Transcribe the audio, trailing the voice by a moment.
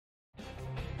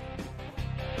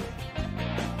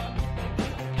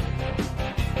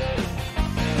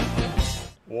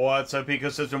What's up,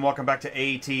 ecosystem? Welcome back to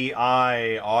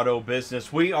ATI Auto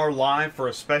Business. We are live for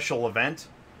a special event.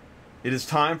 It is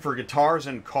time for Guitars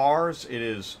and Cars. It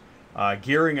is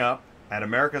gearing up at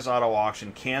America's Auto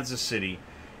Auction, Kansas City.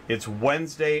 It's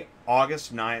Wednesday,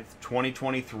 August 9th,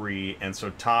 2023, and so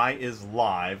Ty is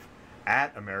live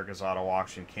at America's Auto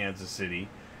Auction, Kansas City.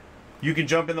 You can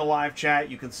jump in the live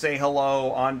chat. You can say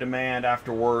hello on demand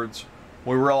afterwards.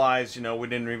 We realized, we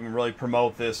didn't even really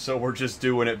promote this, so we're just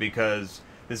doing it because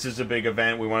this is a big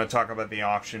event. We want to talk about the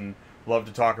auction. Love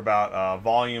to talk about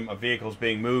volume of vehicles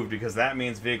being moved because that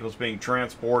means vehicles being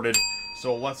transported.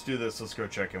 So let's do this. Let's go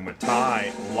check in with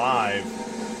Ty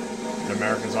live at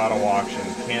America's Auto Auction,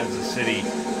 Kansas City.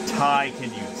 Ty,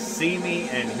 can you see me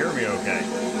and hear me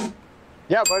okay?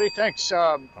 Yeah, buddy, thanks.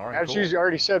 As you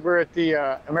already said, we're at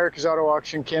the America's Auto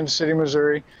Auction, Kansas City,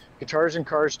 Missouri. Guitars and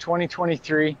Cars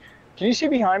 2023. Can you see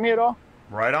behind me at all?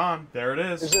 Right on. There it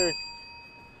is.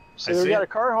 So we got a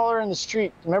car hauler in the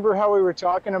street. Remember how we were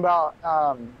talking about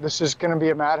this is going to be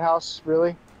a madhouse,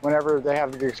 really, whenever they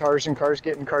have the guitars and cars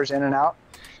getting cars in and out?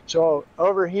 So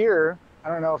over here, I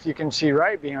don't know if you can see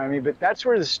right behind me, but that's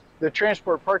where the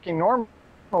transport parking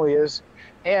normally is.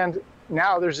 And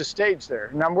now there's a stage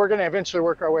there. Now we're going to eventually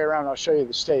work our way around. I'll show you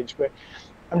the stage, but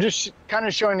I'm just kind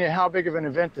of showing you how big of an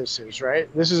event this is,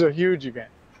 right? This is a huge event.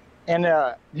 And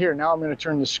here, now I'm going to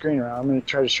turn the screen around. I'm going to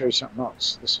try to show you something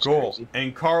else. This is cool. Crazy.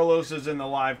 And Carlos is in the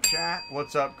live chat.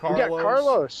 What's up, Carlos? We got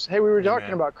Carlos. Hey, we were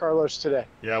talking about Carlos today.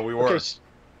 Yeah, we were. Okay,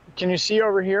 can you see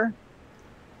over here?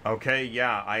 Okay,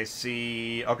 yeah, I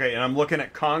see. Okay, and I'm looking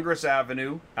at Congress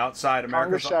Avenue outside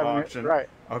America's Auction. Right.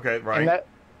 Okay, right. And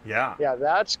yeah,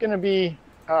 that's going to be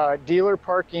dealer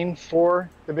parking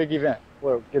for the big event.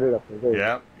 Well, get it up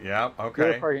there. Yeah,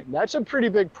 okay. That's a pretty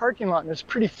big parking lot, and it's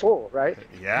pretty full, right?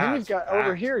 Yeah. And then you've got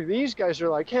over here, these guys are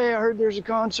like, hey, I heard there's a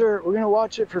concert. We're going to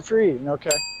watch it for free. Okay.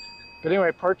 But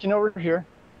anyway, parking over here,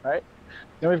 right?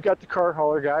 Then we've got the car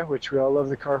hauler guy, which we all love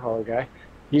the car hauler guy.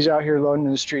 He's out here loading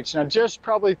in the streets. Now, just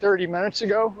probably 30 minutes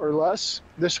ago or less,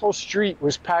 this whole street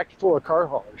was packed full of car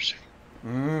haulers.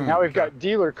 Now we've got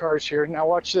dealer cars here. Now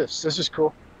watch this. This is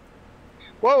cool.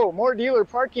 Whoa, more dealer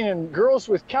parking and girls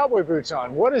with cowboy boots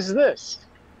on. What is this?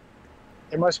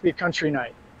 It must be country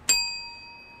night.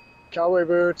 Cowboy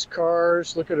boots,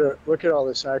 cars, look at all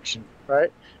this action,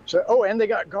 right? So, oh, and they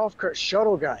got golf cart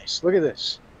shuttle guys. Look at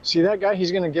this. See that guy?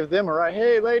 He's going to give them a ride.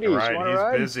 Hey, ladies, want to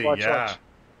ride? He's busy, watch.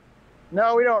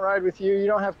 No, we don't ride with you. You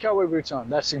don't have cowboy boots on.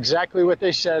 That's exactly what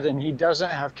they said, and he doesn't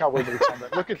have cowboy boots on.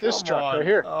 But look at this truck right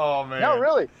here. Oh, man. No,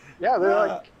 really. Yeah, they're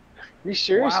like... Are you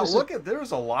serious? Wow,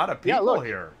 there's a lot of people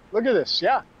here. Look at this,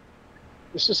 yeah.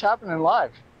 This is happening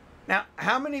live. Now,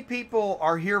 how many people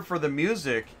are here for the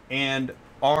music and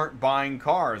aren't buying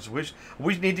cars?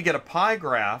 We need to get a pie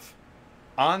graph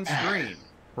on screen,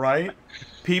 right?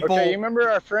 People. Okay, you remember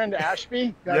our friend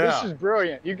Ashby? Now, yeah. This is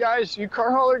brilliant. You guys, you car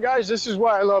hauler guys, this is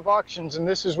why I love auctions, and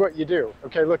this is what you do.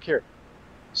 Okay, look here.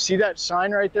 See that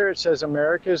sign right there? It says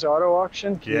America's Auto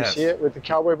Auction. Can you see it with the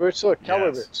cowboy boots? Look,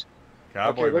 cowboy boots.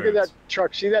 Cowboy boots. Look at that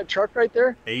truck. See that truck right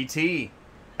there? Ashby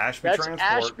That's Transport.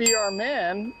 Ashby, our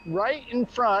man, right in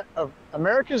front of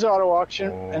America's Auto Auction.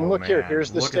 And look here.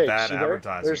 Here's the stage. Look at that see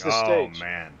advertising. There's the stage. Oh,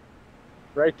 man.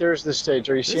 Right there's the stage.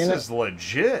 Are you seeing it? This is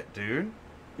legit, dude.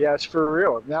 Yeah, it's for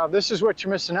real. Now, this is what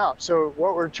you're missing out. So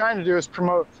what we're trying to do is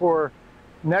promote for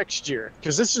next year,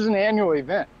 because this is an annual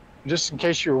event, just in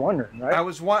case you're wondering, right? I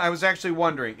was actually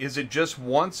wondering, is it just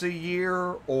once a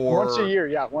year or? Once a year,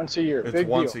 yeah, once a year. It's Big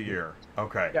once deal. a year.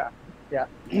 Okay. Yeah.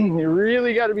 You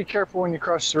really got to be careful when you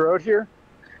cross the road here,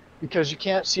 because you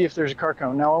can't see if there's a car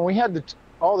coming. Now, when we had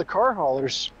all the car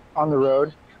haulers on the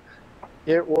road,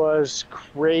 it was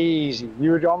crazy.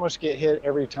 You would almost get hit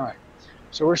every time.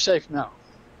 So we're safe now.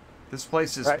 This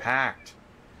place is packed.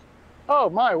 Oh,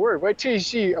 my word. Wait till you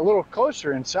see a little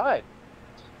closer inside.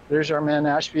 There's our man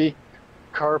Ashby,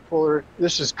 car puller.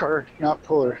 This is car, not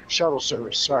puller, shuttle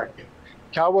service, sorry.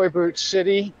 Cowboy Boots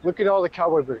City. Look at all the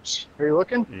cowboy boots. Are you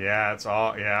looking? Yeah, it's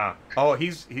all, yeah. Oh,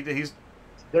 he's.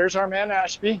 There's our man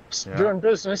Ashby, doing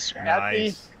business at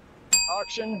the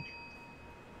auction.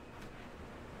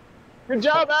 Good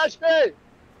job, Ashby!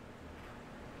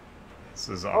 This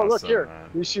is awesome. Oh, look here. Man.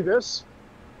 You see this?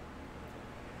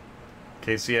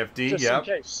 KCFD, just yep. in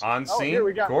case. On scene, here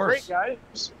we got of course. Great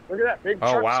guys. Look at that big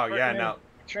Oh, truck. wow, yeah, now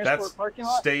transport parking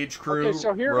lot. Stage crew. Okay,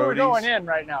 so here roadies. we're going in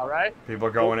right now, right? People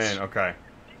are going in, okay.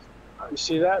 You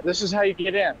see that? This is how you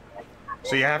get in.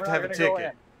 So you have to have a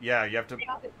ticket. Yeah, you have to.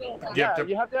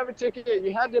 You have to have a ticket.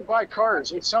 You had to buy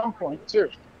cars at some point too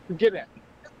to get in,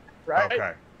 right?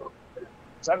 Okay.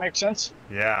 Does that make sense?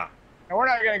 Yeah. And we're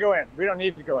not going to go in. We don't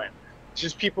need to go in. It's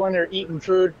just people in there eating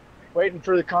food, waiting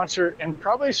for the concert, and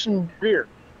probably some beer.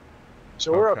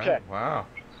 So we're okay. Wow.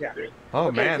 Yeah. Oh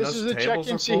Okay, man, this those is the tables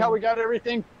check-in. are See how full. we got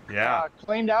everything Yeah.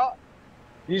 cleaned out.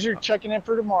 These are checking in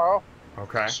for tomorrow.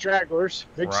 Okay. Stragglers.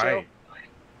 Big show Right.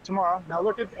 tomorrow. Now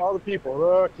look at all the people.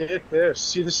 Look at this.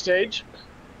 See the stage?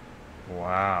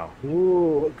 Wow.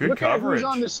 Ooh. Good look coverage. at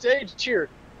who's on the stage here.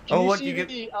 Can Oh, you look, see you get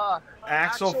the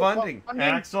Axle funding.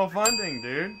 Axle funding,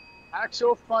 dude.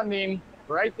 Axle funding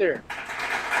right there.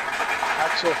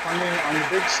 Axle funding on the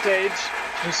big stage.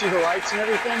 Can you see the lights and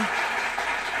everything?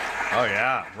 Oh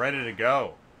yeah, ready to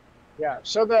go. Yeah,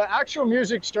 so the actual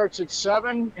music starts at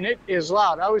 7 and it is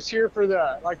loud. I was here for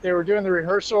like they were doing the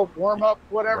rehearsal, warm up,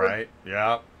 whatever. Right,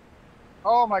 yeah.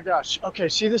 Oh my gosh. Okay,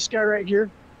 see this guy right here?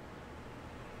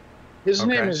 His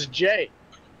name is Jay.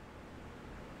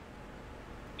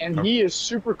 And he is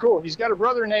super cool. He's got a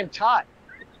brother named Todd,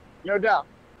 no doubt.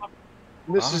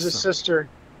 And this is his sister,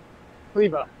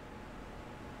 Cleva.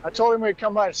 I told him we'd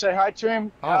come by and say hi to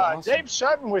him. Awesome. Dave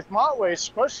Sutton with Montway is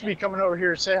supposed to be coming over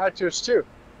here to say hi to us too.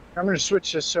 I'm going to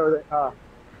switch this so that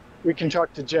we can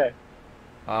talk to Jay.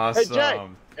 Awesome.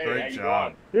 Hey, Jay. Great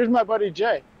job. Here's my buddy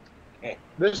Jay. Hey.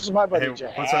 This is my buddy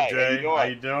Jay. What's up, Jay? How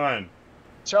you doing?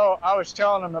 So I was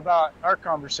telling him about our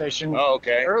conversation. Oh,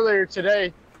 okay. Earlier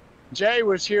today, Jay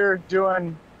was here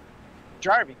doing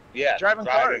driving. Yeah. Driving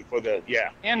cars. for the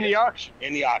In the auction.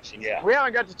 In the auction, yeah. We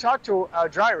haven't got to talk to a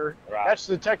driver. Right. That's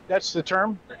the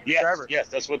term. Yes, driver. yes,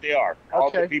 that's what they are. All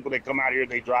Okay. the people that come out here,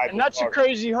 they drive. And that's a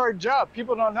crazy hard job.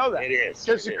 People don't know that. It is.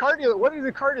 Because it the is. car dealer, what do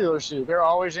the car dealers do? They're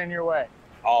always in your way.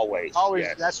 Always. Always.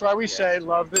 Yes. That's why we Yes. say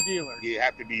love the dealer. You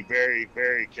have to be very,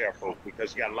 very careful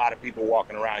because you got a lot of people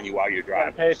walking around you while you're You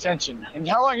gotta driving. pay attention. And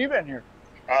how long you been here?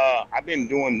 I've been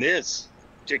doing this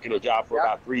particular job for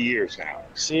about 3 years now.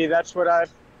 See, that's what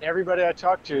everybody I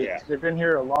talk to, Yeah. they've been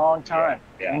here a long time.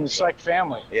 Yeah. And it's like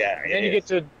family. Yeah. And then you get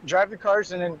to drive the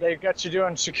cars and then they got you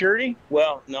doing security?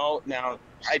 Well, no, now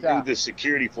I do Stop. the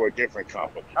security for a different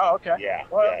company. Oh, okay. Yeah.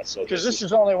 Well, yeah. So because this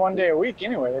is only one day a week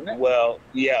anyway, isn't it? Well,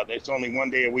 yeah, there's only one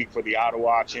day a week for the auto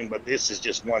auction, but this is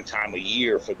just one time a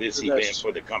year for this For event this.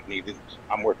 for the company that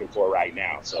I'm working for right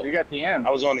now. So You got the end.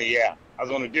 I was on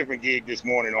a different gig this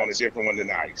morning on a different one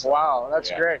tonight. So, Wow,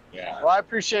 that's yeah, great. yeah. Well, I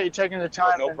appreciate you taking the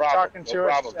time No and problem. talking No to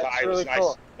problem, us. That's Ty. It was really nice,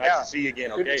 cool. nice Yeah. to see you again.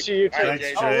 Good Okay. to see you too. All right,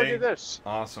 Thanks, Jay. Oh, look Jay. at this.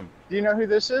 Awesome. Do you know who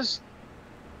this is?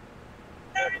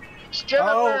 It's Oh,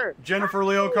 Jennifer. Jennifer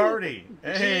Leocardi.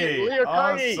 Hey,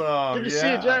 Leocardi. awesome. Good to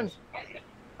see you, Jen.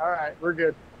 All right, we're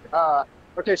good.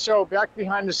 Okay, so back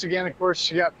behind us again, of course,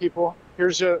 you got people.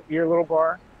 Here's your little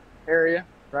bar area,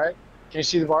 right? Can you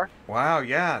see the bar? Wow,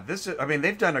 yeah. I mean,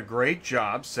 they've done a great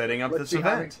job setting up Look this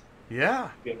behind event. Yeah.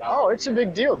 Oh, it's a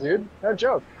big deal, dude. No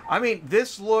joke. I mean,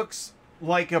 this looks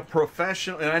like a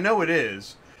professional, and I know it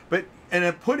is, but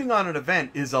putting on an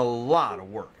event is a lot of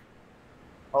work.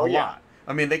 Oh, a yeah. lot.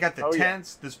 I mean, they got the Oh, yeah.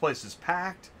 tents. This place is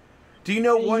packed. Do you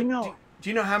know Hey, what? you know- Do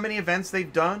you know how many events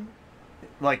they've done?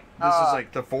 Like this is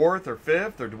like the 4th or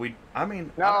 5th, or do we? I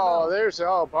mean, I don't No, know. there's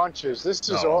bunches. This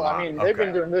is Oh, old. wow. I mean, they've been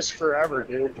Okay. doing this forever,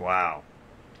 dude. Wow.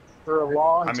 For a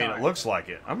long I time. mean, it looks like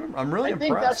it. I'm really I think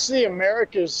impressed. that's the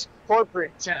America's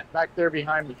corporate tent back there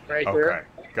behind me, right there.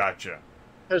 Okay, gotcha.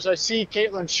 Because I see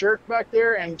Caitlin Shirk back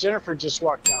there, and Jennifer just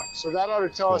walked out. So that ought to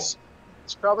tell Cool. us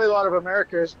it's probably a lot of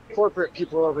America's corporate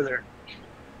people over there.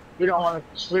 We don't want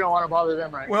to bother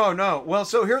them, right? Well, no. Well,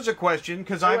 so here's a question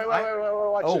because Wait,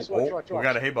 watch this. Watch. we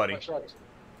got a hey buddy. Watch.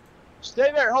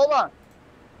 Stay there. Hold on.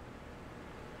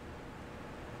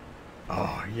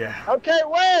 Oh yeah. Okay,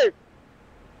 wait.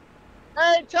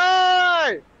 Hey,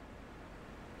 Ty.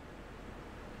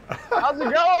 How's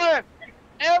it going?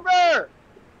 Amber.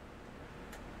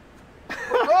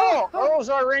 Earl's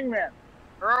our ringman.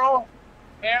 Earl,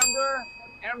 Amber,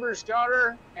 Amber's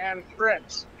daughter, and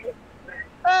Prince.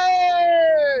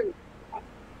 Hey!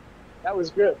 That was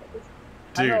good.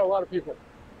 I Dude. know a lot of people.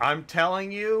 I'm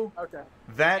telling you, Okay.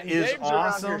 that And is Dave's around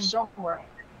awesome. here somewhere.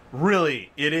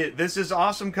 Really, it is. This is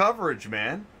awesome coverage,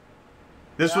 man.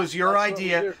 This Yeah, was your that's what we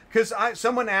idea do. because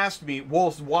someone asked me,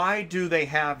 well, why do they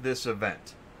have this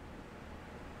event?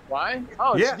 Why?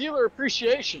 Oh, it's Yeah. dealer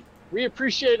appreciation. We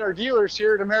appreciate our dealers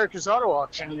here at America's Auto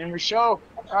Auction, and we show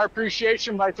our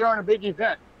appreciation by throwing a big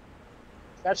event.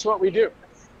 That's what we do.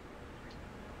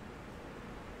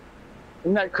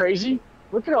 Isn't that crazy?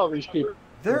 Look at all these people.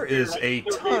 There is a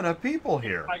ton of people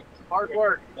here. Hard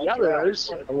work. Yeah, there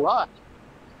is a lot.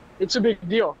 It's a big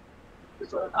deal.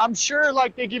 I'm sure,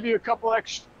 like, they give you a couple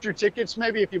extra tickets,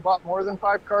 maybe if you bought more than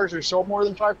 5 cars or sold more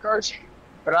than 5 cars,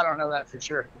 but I don't know that for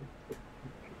sure.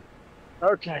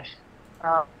 Okay.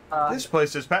 This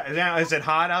place is packed. Now, is it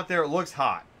hot out there? It looks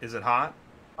hot. Is it hot?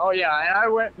 Oh yeah,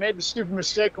 and I made the stupid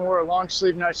mistake and wore a long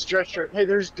sleeve nice dress shirt. Hey,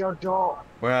 there's Doug Doll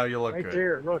Well, you look right good.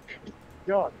 there. Look,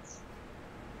 Doug.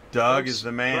 Doug is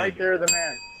the man. Right there, the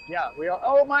man. Yeah, we all.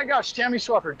 Oh my gosh, Tammy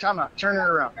Swafford, time out. Turn it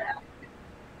around.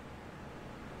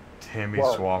 Tammy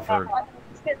Swafford.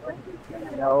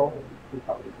 No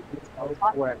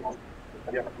way.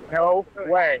 No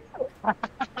way.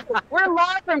 We're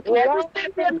live from Kansas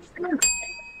City.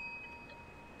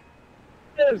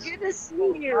 Good to see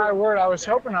you. My word, I was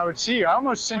hoping I would see you. I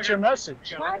almost sent you a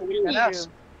message. And that's,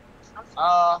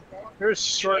 here's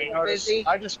short notice. Busy?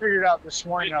 I just figured out this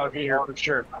morning I would be here for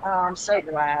sure. Oh, I'm so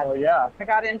glad. Oh yeah. I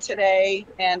got in today,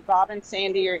 and Bob and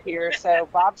Sandy are here. So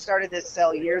Bob started this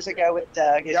sale years ago with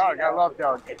Doug. as Doug, you know. I love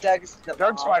Doug. Doug's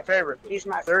Doug's my favorite. He's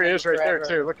my There he is right there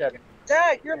forever. too. Look at him.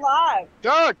 Doug, you're live.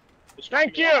 Doug,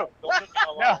 thank you.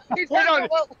 No, we don't,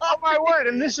 oh my word,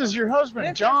 and this is your husband,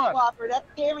 This is John. Swafford. That's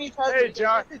Tammy's husband. Hey,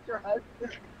 John. This is your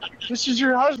husband. This is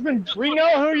your husband. We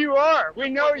know who you are. We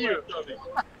know you.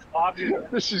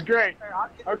 This is great.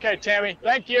 Okay, Tammy,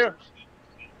 thank you.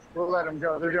 We'll let them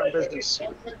go. They're doing business.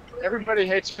 Everybody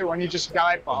hates it when you just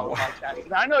dive bomb like that.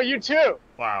 I know you too.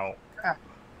 Wow.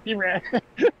 He ran.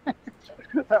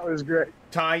 That was great.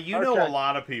 Ty, you know Okay. a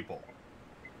lot of people.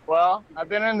 Well, I've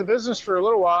been in the business for a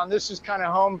little while, and this is kind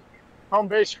of home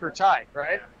base for Ty,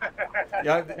 right?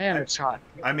 Yeah, Man, it's hot.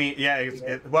 I mean, yeah.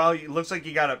 Well, it looks like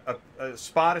you got a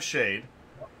spot of shade.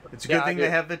 It's a good Yeah, I thing do. they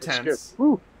have the It's good. tents.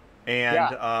 Woo, And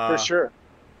yeah, for sure.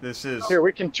 this is Here,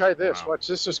 we can try this. Wow. Watch,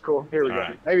 this is cool. Here we All go.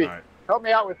 right, Maybe all right. help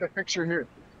me out with the picture here.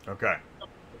 Okay.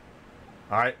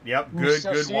 All right. Yep. Can you Good.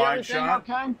 still Good see wide everything shot.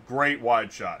 okay? Great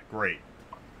wide shot. Great.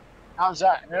 How's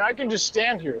that? And I can just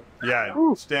stand here, Yeah.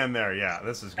 Woo. Stand there. Yeah.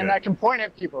 This is good. and I can point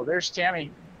at people. There's Tammy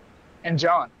and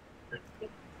John.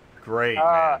 Great. Uh,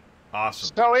 Man. Awesome.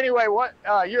 So anyway, what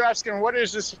you're asking? What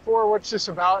is this for? What's this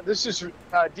about? This is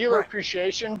dealer Right.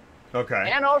 appreciation,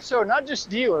 Okay. and also not just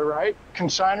dealer, right?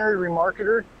 Consignor,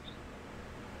 remarketer.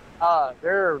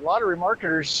 There are a lot of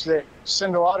remarketers that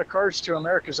send a lot of cars to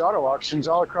America's Auto Auctions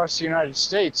all across the United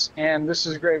States, and this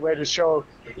is a great way to show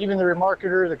even the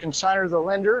remarketer, the consignor, the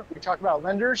lender. We talk about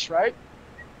lenders, right?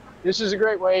 This is a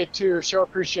great way to show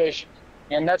appreciation,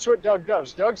 and that's what Doug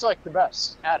does. Doug's like the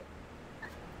best at it.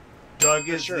 Doug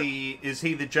is sure. is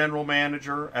he the general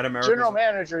manager at America's General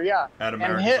manager, yeah. at And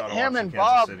America's Auto him Auction, and Kansas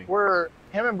Bob City? were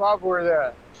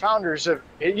the founders of.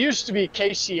 It used to be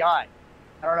KCI. I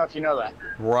don't know if you know that.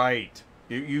 Right.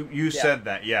 You Yeah. said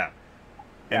that, yeah.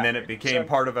 And Yeah. then it became So-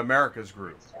 part of America's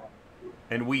group.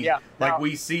 And we Yeah. Now-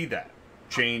 we see that.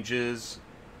 Changes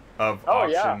of Oh,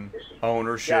 yeah. auction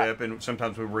ownership, and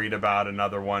sometimes we read about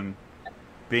another one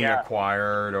being Yeah.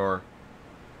 acquired or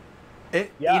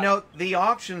it Yeah. you know, the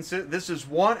auctions, this is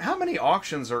one. How many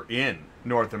auctions are in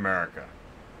North America?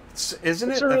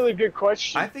 Isn't It's it a really good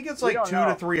question. I think it's We like don't 2 know.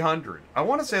 to 300. I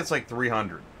want to say it's like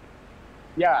 300.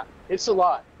 Yeah, it's a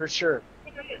lot for sure.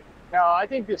 No, I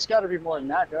think it's got to be more than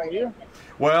that, don't you?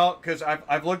 Well, because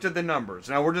I've looked at the numbers.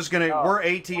 Now we're just gonna Oh. we're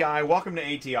ATI. Welcome to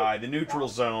ATI, the neutral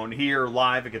zone here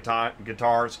live at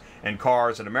Guitars and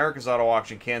Cars at America's Auto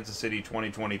Auction, Kansas City,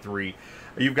 2023.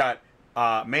 You've got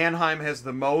Mannheim has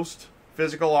the most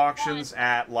physical auctions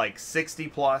at like 60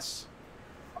 plus.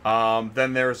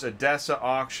 Then there's Odessa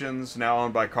Auctions, now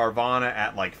owned by Carvana,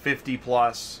 at like 50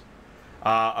 plus.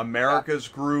 America's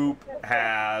Group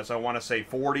has, I want to say,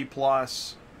 40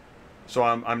 plus. So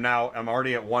I'm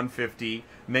already at 150.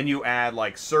 And then you add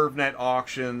like ServNet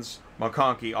Auctions,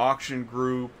 McConkey Auction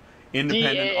Group,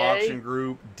 Independent DAA. Auction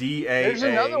Group, DAA. There's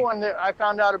another one that I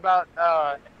found out about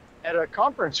at a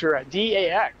conference here at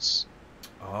DAX.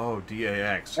 Oh,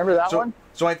 DAX. Remember that one?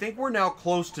 So I think we're now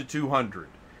close to 200.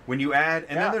 When you add,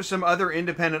 and Yeah. then there's some other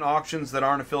independent auctions that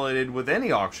aren't affiliated with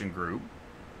any auction group.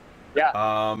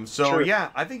 Yeah. So True. yeah,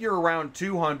 I think you're around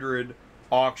 200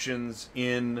 auctions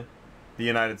in the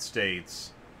United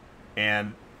States,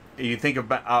 and you think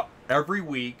about every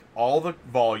week, all the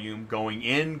volume going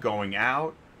in, going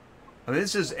out. I mean,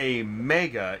 this is a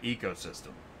mega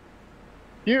ecosystem.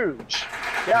 Huge.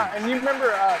 Yeah, and you remember,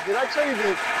 did I tell you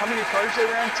how many cars they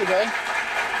ran today?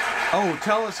 Oh,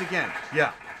 tell us again.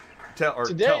 Yeah. Tell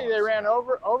Today they us. ran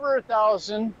over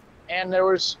 1,000, and there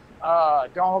was,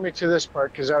 don't hold me to this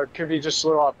part because I could be just a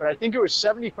little off, but I think it was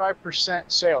 75%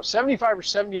 sales. 75 or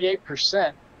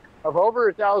 78% of over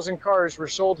 1,000 cars were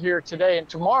sold here today, and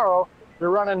tomorrow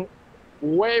they're running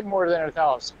way more than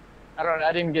 1,000.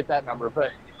 I didn't get that number,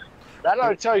 but that ought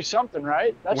to tell you something,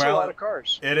 right? That's a lot of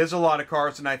cars. It is a lot of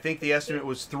cars, and I think the estimate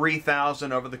was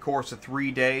 3,000 over the course of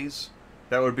 3 days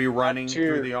that would be running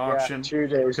through the auction. Yeah, 2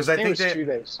 days. Because I think it was 2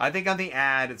 days. I think on the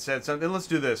ad it said something. Let's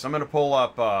do this. I'm going to pull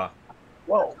up.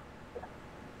 Whoa.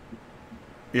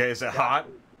 Yeah, is it hot?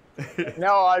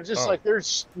 No, I just Oh. like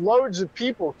there's loads of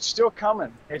people still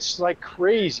coming. It's like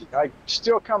crazy, like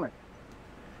still coming.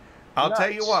 I'll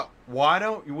tell you what. Why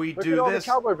don't we Look do at all this?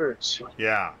 the cowboy boots.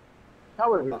 Yeah.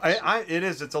 Cowboy boots. It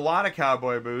is. It's a lot of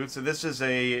cowboy boots, and this is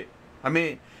a. I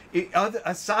mean,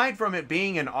 aside from it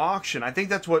being an auction, I think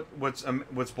that's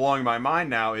what's blowing my mind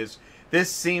now is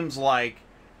this seems like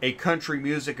a country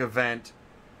music event,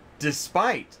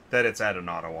 despite that it's at an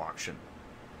auto auction.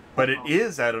 But it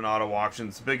is at an auto auction.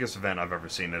 It's the biggest event I've ever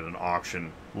seen at an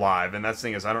auction live, and that's the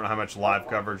thing is I don't know how much live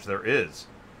coverage there is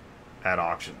at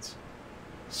auctions.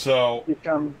 So.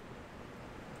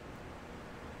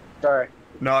 Sorry.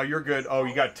 No, you're good. Oh,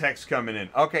 you got text coming in.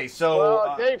 Okay, so...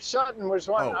 Well, Dave Sutton was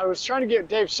one. Oh. I was trying to get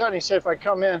Dave Sutton. He said if I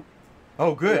come in.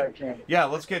 Oh, good. Yeah,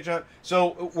 let's get you...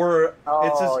 So, we're...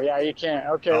 Oh, yeah, you can't.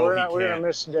 Okay, Oh, we're he not. We're can't. gonna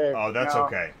miss Dave. Oh, that's No.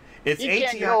 okay. It's He ATI...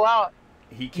 can't go out.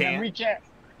 He can't? And we can't.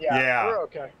 Yeah, Yeah. we're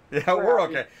okay. Yeah, we're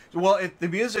okay. Well, the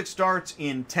music starts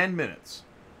in 10 minutes.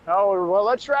 Oh, well,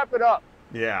 let's wrap it up.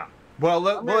 Yeah. Well,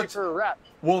 I'm ready let's... for a wrap.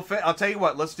 I'll tell you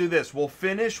what. Let's do this. We'll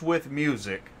finish with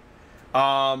music.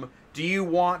 Do you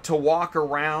want to walk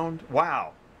around?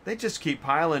 Wow, they just keep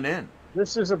piling in.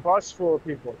 This is a bus full of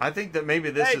people. I think that maybe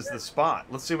this is the spot.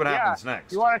 Let's see what happens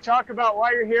next. You want to talk about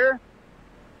why you're here?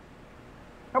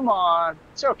 Come on,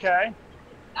 it's okay.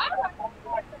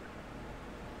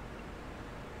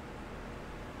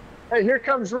 Hey, here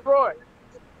comes Roy.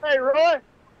 Hey, Roy.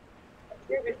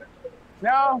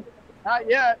 No, not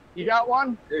yet. You got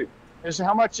one? Dude.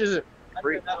 How much is it?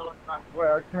 Free.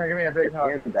 Well, come here, give me a big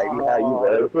hug. Baby, how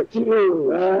you Look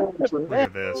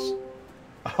at this.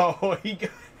 Oh,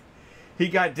 he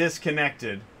got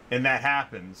disconnected, and that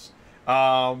happens.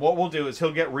 What we'll do is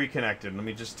he'll get reconnected. Let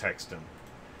me just text him.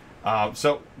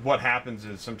 So what happens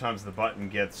is sometimes the button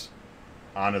gets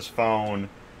on his phone.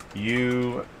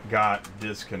 You got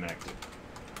disconnected.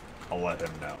 I'll let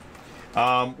him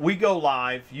know. We go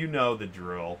live. You know the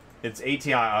drill. It's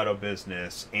ATI Auto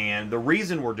Business, and the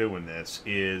reason we're doing this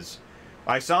is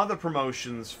I saw the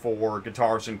promotions for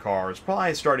Guitars and Cars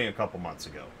probably starting a couple months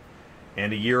ago.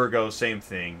 And a year ago, same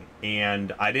thing.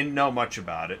 And I didn't know much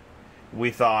about it.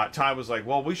 We thought, Ty was like,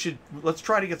 well, let's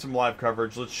try to get some live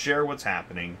coverage. Let's share what's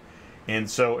happening. And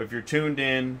so if you're tuned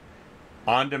in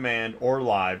on demand or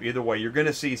live, either way, you're going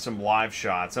to see some live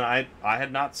shots. And I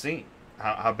had not seen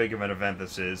how big of an event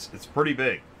this is. It's pretty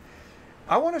big.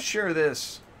 I want to share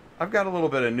this. I've got a little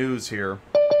bit of news here.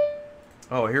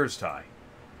 Oh, here's Ty.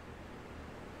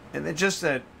 And then just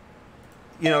that,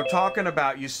 talking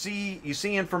about, you see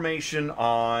information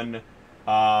on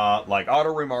like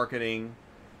auto remarketing,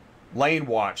 Lane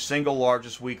Watch, single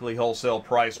largest weekly wholesale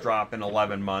price drop in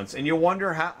 11 months. And you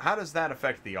wonder, how does that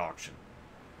affect the auction?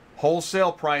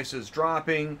 Wholesale prices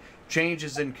dropping,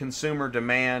 changes in consumer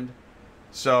demand.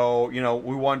 So,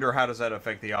 we wonder, how does that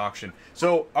affect the auction?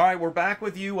 So, all right, we're back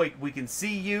with you. We can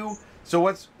see you.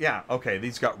 So okay,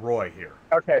 these got Roy here.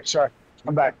 Okay, sorry.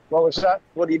 I'm back. What was that?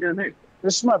 What are you doing here?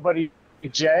 This is my buddy,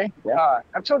 Jay. Yeah.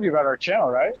 I've told you about our channel,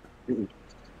 right? Mm-hmm.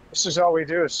 This is all we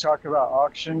do is talk about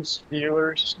auctions,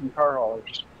 dealers, and car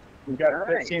haulers. We've got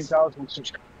 15,000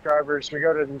 subscribers. We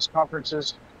go to these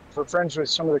conferences. We're friends with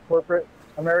some of the corporate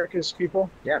America's people.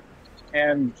 Yeah.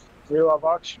 And we love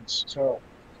auctions. So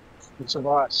it's a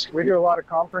lot. We do a lot of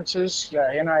conferences,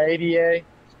 NIADA,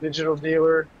 Digital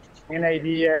Dealer,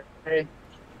 NADA,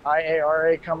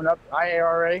 IARA coming up,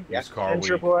 IARA, Yes, Car and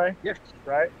Week. AAA, Yeah.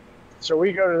 right? So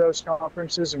we go to those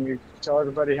conferences and we tell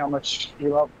everybody how much we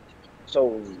love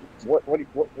So what's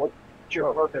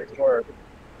your purpose for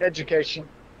education.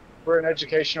 We're an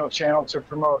educational channel to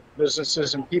promote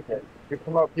businesses and people. We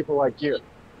promote people like you.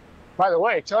 By the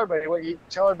way, tell everybody what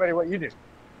you do.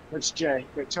 It's Jay.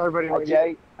 But tell everybody what you do.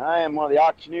 Okay, I am one of the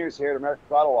auctioneers here at American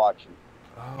Auto Auction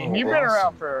And you've been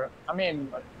around for,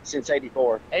 since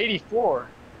 '84. 84.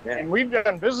 Yeah. And we've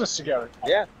done business together.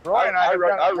 Yeah, Roy and I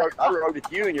rode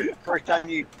with you, and your first time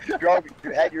you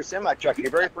had your semi truck,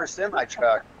 your very first semi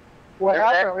truck. What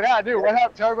happened? Yeah, dude. What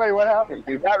happened? Tell everybody what happened.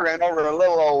 You got ran over a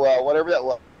little old, whatever that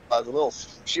was, a little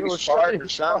shitty spark or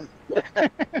something.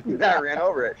 You got ran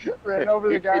over it. Ran over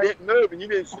the guy. You didn't move, and you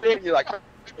didn't see it. And you're like,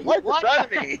 what's in front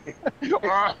of me? It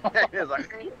was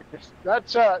like,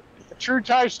 That's a true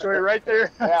Ty story right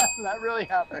there. Yeah. That really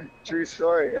happened. true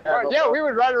story. Yeah, we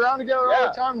would ride around together all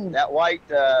the time. That white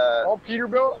Old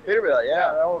Peterbilt. Peterbilt,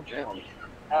 yeah. That old,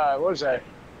 what was that?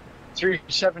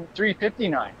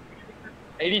 359.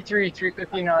 83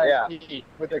 359 Yeah. P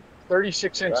with a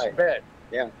 36-inch Right. bed.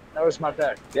 Yeah. That was my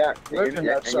bed. Yeah, Lived in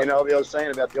that and you know the old saying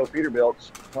about the old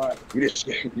Peterbilts, But, you just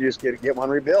get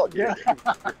one rebuilt. Yeah.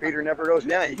 Your Peter never goes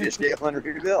down. You just get one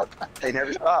rebuilt. They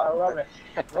never I stop. love it.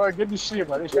 Roy, good to see you,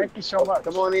 buddy. Thank you so much.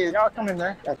 Come on in. Y'all come in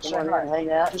there. Come on in and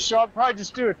hang out. So I'll probably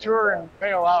just do a tour and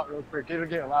bail out real quick. It'll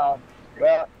get loud.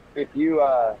 Well, if you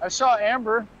I saw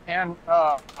Amber and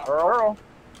Earl.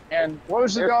 And what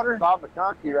was the daughter? Bob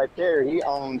McConkey right there. He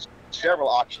owns several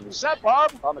auctions. Is that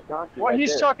Bob? Bob McConkey. Well, right he's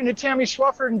there. talking to Tammy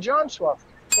Swafford and John Swafford.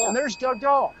 Yeah. And there's Doug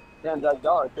Dahl. Yeah, Doug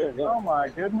Dahl right there. Yeah. Oh my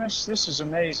goodness, this is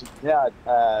amazing. Yeah,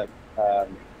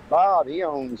 Bob, he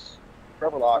owns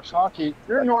several auctions. McConkey,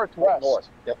 you're northwest. North.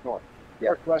 Yep, north. Yeah.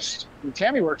 Northwest. And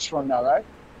Tammy works for him now, right?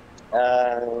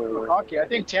 McConkey. I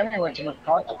think Tammy went to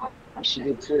McConkey. She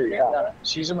did too. Yeah.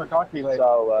 She's a McConkey lady.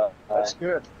 So That's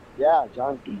good. yeah,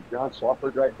 John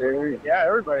Swafford right there. Yeah,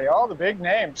 everybody, all the big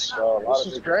names. So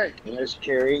This is great. And there's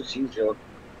Carrie. She's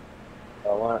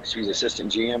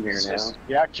assistant GM here now.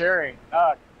 Yeah, Carrie.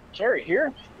 Carrie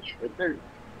here? Right there.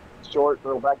 Short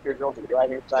girl back there, going to the right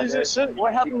hand side.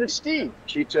 What happened to Steve?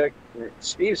 She took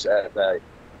Steve's the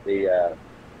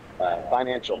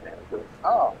financial manager.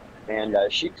 Oh, And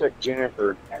she took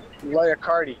Jennifer. Leah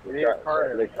Carty. Leah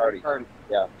Carty.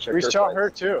 Yeah. We saw her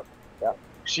too. Yeah.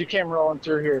 She came rolling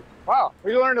through here. Wow,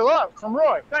 we learned a lot from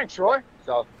Roy. Thanks, Roy.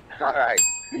 So, all right.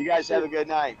 You guys have a good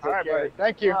night. All right, Take care. buddy.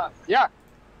 Thank you. Yeah.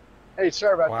 Hey,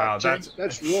 sorry about Wow, that.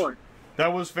 That's Roy.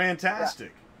 That was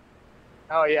fantastic.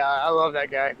 Oh yeah, I love that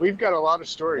guy. We've got a lot of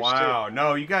stories Wow. too.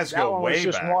 No, you guys That go one way was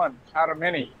just back. one out of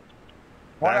many.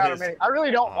 One That out of is many. I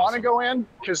really don't want to awesome. go in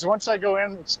because once I go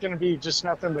in, it's going to be just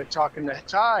nothing but talking to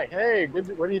Ty. Hey,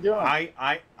 good. What are you doing?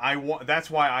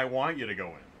 That's why I want you to go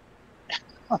in.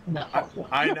 No.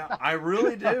 I know. I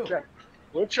really do. Okay.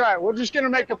 We'll try. We're just going to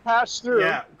make a pass through.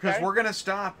 Yeah, because okay? we're gonna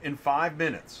stop in 5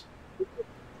 minutes.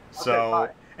 So, fine.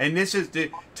 and this is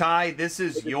Ty. This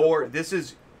is you're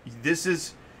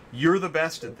the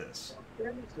best at this.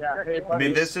 Yeah. Hey, I buddy.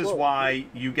 mean, this is why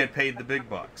you get paid the big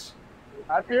bucks.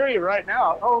 I feel you right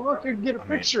now. Oh, look, you can get a I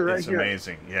mean, picture right it's here.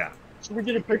 amazing. Yeah. Should we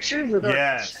get a picture with our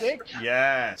Yes. stick?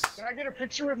 Yes. Can I get a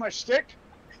picture with my stick?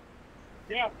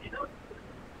 Yeah.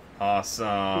 Awesome.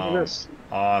 Look at this.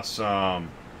 Awesome.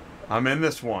 I'm in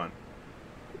this one.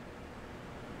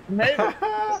 Made it.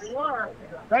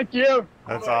 Thank you.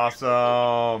 That's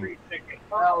awesome. That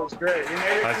was great. We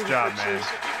made it. Nice through the job, pictures.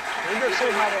 We're going to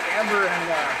say hi to Amber and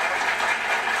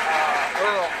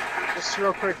Earl. Just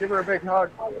real quick, give her a big hug.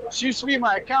 She used to be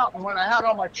my accountant when I had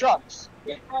all my trucks.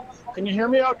 Can you hear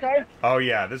me okay? Oh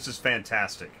yeah, this is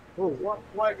fantastic. Ooh,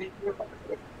 what?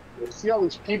 See all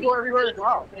these people everywhere?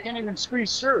 Wow, they can't even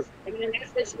squeeze through.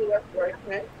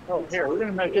 Oh, here, we're going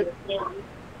to make it.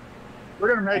 We're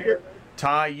going to make it.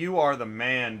 Ty, you are the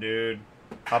man, dude.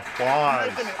 We're Applause.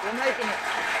 making it. We're making it.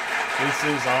 This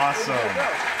is awesome.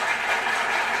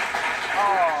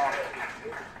 Oh,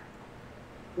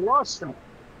 we lost them.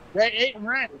 They ate and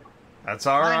ran. That's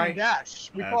all Dine right. and dash.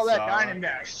 We call That's that all dine right. and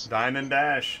dash. Dine and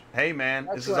dash. Hey man,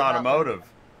 That's this is what happened. automotive.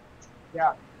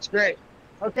 Yeah, it's great.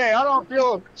 Okay, I don't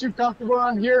feel too comfortable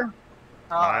on here.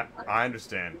 I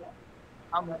understand.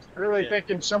 I'm really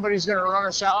thinking somebody's going to run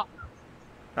us out.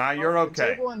 You're The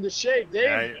okay. table in the shade.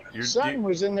 Dave, Yeah, son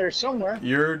was in there somewhere.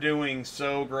 You're doing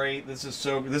so great. This is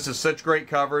such great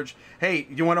coverage. Hey,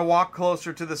 you want to walk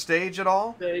closer to the stage at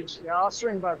all? Stage. Yeah, I'll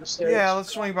swing by the stage. Yeah,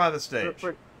 let's swing by the Real stage.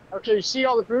 quick. Okay, you see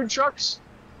all the food trucks?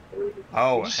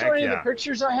 Oh, Did you show heck any of yeah. the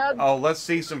pictures I had? Oh, let's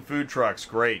see some food trucks.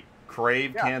 Great.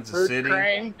 Crave, Yeah, Kansas Food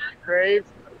City. Crave,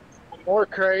 more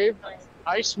Crave,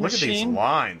 Ice Look at these Machine.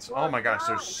 lines. Oh my gosh,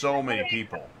 there's so many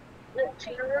people.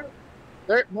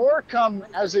 There, more come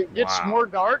as it gets Wow. more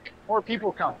dark. More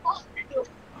people come.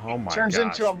 Oh my Turns gosh.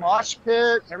 into a mosh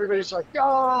pit. Everybody's like,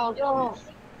 go, go.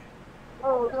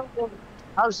 Go, go.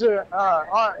 How's the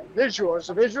visual? Is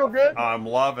the visual good? I'm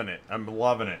loving it. I'm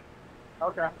loving it.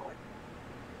 Okay.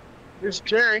 Here's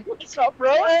Jerry. What's up,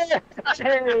 bro? Hey,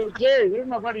 Jerry. Here's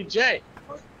my buddy Jay.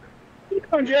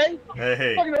 Come, Jay.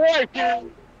 Hey. Look at the wife.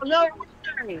 Hello.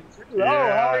 Hello.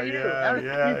 How are you? Haven't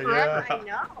seen you forever. I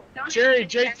know. Don't Jerry, you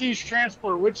think JT's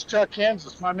Transport, Wichita,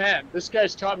 Kansas, my man. This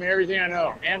guy's taught me everything I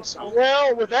know, and some.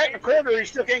 Well, with that in the quarter, you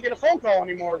still can't get a phone call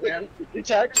anymore, man. You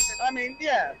text. I mean,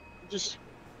 yeah, just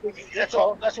that's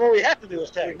all. That's what we have to do is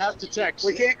text. We have to text.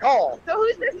 We can't call. So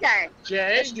who's this guy?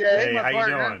 Jay, Hey, my how you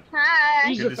partner. doing? Hi.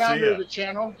 He's Good the to see founder ya. of the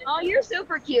channel. Oh, you're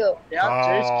super cute. Yeah, Oh,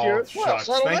 Jay's cute. shucks.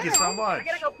 settle Thank you down. so much. I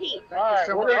gotta go pee. All right,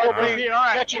 So we're we're gonna gonna go pee. All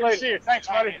right, catch you good to later. see you. Thanks,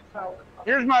 buddy.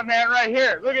 Here's my man right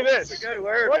here. Look at this. Good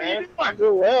word, What are man. you doing? I'm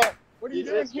doing well. What are you Who's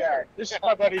doing this here? guy? This is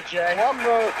my buddy Jay. I'm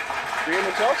being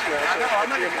the Chelsea. I know. I'm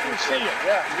gonna come and see you.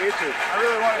 Yeah, Me too. I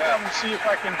really want to Yeah. come and see if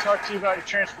I can talk to you about your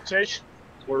transportation.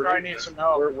 I need some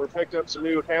help. We're picked up some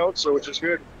new accounts, so which is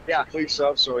good. Yeah. Complete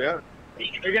stuff. So yeah.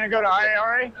 You're gonna go to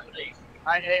IARA?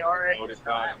 IARA.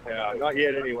 Yeah, not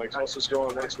yet anyway. Tulsa's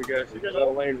going next. We got a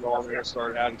lane wrong. We're gonna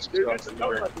start adding some stuff in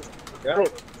there. Yeah.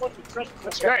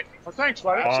 That's great. Well, thanks,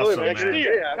 buddy. Awesome, Absolutely, man. man. Good to see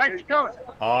you. Thanks for coming.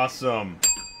 Awesome.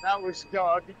 That was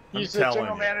Doug. He's the telling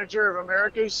general you. manager of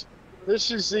Americas.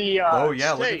 This is the Oh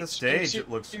yeah, stage. look at the Can you stage. see- It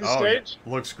looks see the oh stage?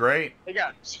 yeah, looks great. They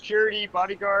got security,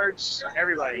 bodyguards,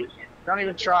 everybody. Don't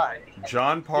even try.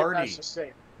 John Get Party, past the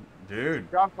stage.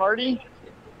 dude. John Party,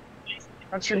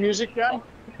 country music guy.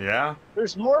 Yeah.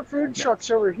 There's more food trucks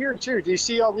over here too. Do you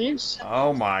see all these?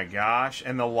 Oh my gosh,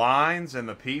 and the lines and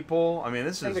the people. I mean,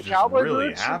 this And is the just cowboy really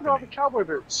boots. Look at all the happening. cowboy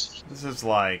boots. This is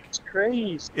like It's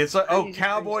crazy. it's like oh Crazy,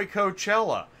 Cowboy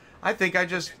Coachella. I think I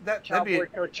just that'd be Cowboy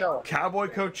Coachella. Cowboy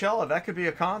Coachella. That could be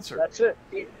a concert. That's it.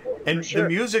 And for sure. the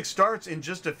music starts in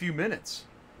just a few minutes.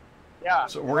 Yeah.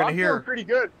 So we're gonna I'm hear- feeling pretty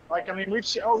good. Like I mean, we've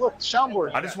seen. Oh look,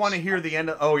 soundboard. I just want to hear the end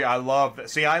of. Oh yeah, I love.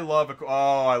 See, I love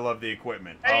the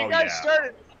equipment. Hey, Oh you guys yeah,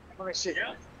 started. Let me see.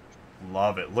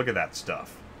 love it. Look at that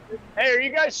stuff. Hey, are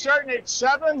you guys starting at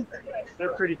 7? They're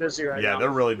pretty busy right Yeah, now. they're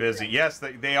really busy. Yes,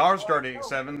 they are starting at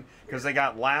 7 because they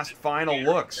got last final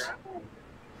looks.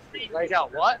 They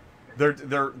got what?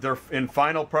 They're in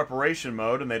final preparation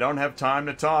mode and they don't have time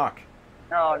to talk.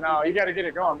 No, you got to get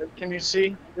it going. Can you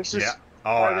see? This is Yeah.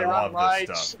 Oh, where I they love run this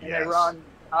lights stuff. and Yes. they run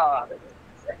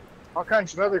all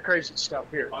kinds of other crazy stuff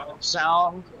here.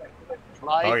 Sound,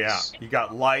 lights. Oh yeah, you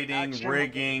got lighting, Action.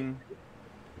 rigging.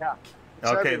 Yeah.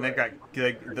 It's Okay, and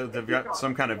everywhere. they've got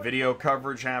some kind of video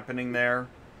coverage happening there.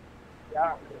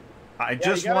 Yeah. I Yeah,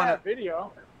 just you gotta want have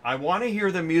video. I want to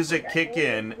hear the music kick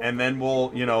in, and then we'll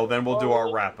do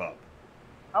our wrap up.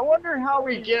 I wonder how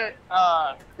we get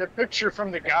the picture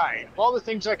from the guy. Of all the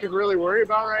things I could really worry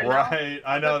about right now. Right,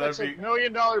 I know That's that'd a be.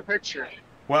 $1 million picture.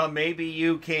 Well, maybe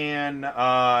you can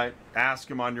ask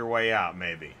him on your way out,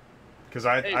 maybe, because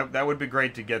Hey. that would be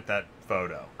great to get that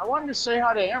photo. I wanted to say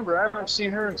hi to Amber. I haven't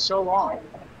seen her in so long.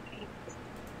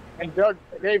 And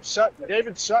David Sutton's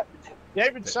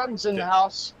in the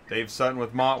house. Dave Sutton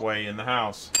with Montway in the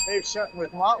house. Dave Sutton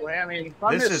with Motley. I mean, if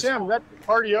I This miss is- him, that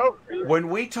party over. When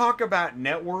we talk about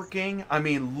networking, I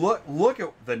mean, look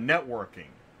at the networking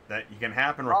that you can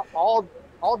happen. All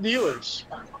dealers.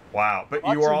 Wow, but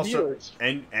Lots you are of also dealers.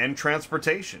 and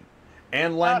transportation,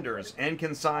 and lenders and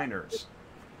consignors.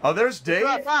 Oh, there's Look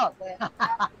what Dave. I found.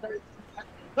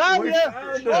 Found We you.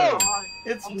 found Whoa. him.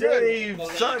 It's I'm good. Dave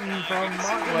Sutton from Good to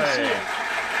see Montway. you.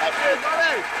 Hey,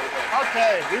 buddy.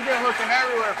 Okay, we've been looking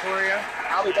everywhere for you.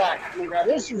 I'll be back.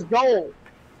 This is gold.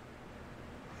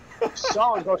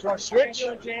 Solid gold. You want to switch?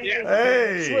 Yeah.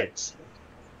 Hey. Switch.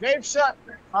 Dave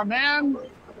Sutton, our man,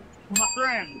 my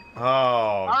friend. Oh,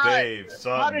 All right. Dave How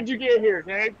Sutton. did you get here,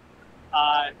 Dave?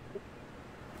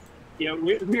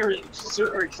 We're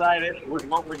super excited with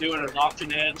what we're doing at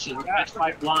Auction Edge and Edge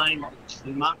Pipeline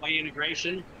and Montway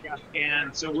integration.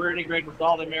 And so we're integrated with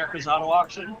all the America's Auto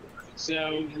Auction.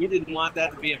 So we didn't want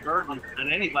that to be a burden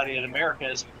on anybody at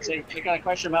America's. Say, you got a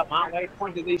question about Montway?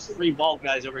 Point to these 3 bald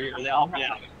guys over here. They all me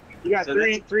out. You got So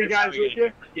three that's how guys we with get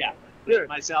you? Yeah. Good.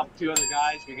 Myself, 2 other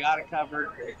guys. We got it covered.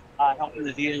 Helping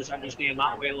the dealers understand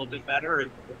Montway a little bit better.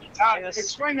 And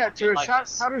Explain that to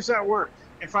us. How does that work?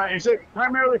 Is it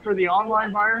primarily for the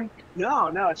online buyer? No,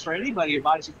 it's for anybody who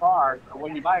buys a car.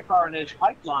 When you buy a car on Edge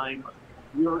Pipeline,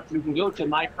 you can go to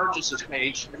My Purchases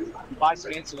page and buy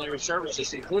some ancillary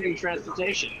services, including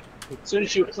transportation. As soon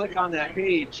as you click on that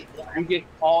page, you get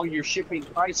all your shipping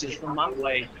prices from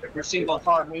Montway. Your single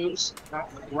car moves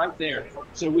right there.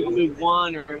 So we can move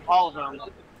one or all of them.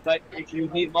 But if you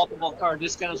need multiple car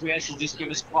discounts, we ask you just give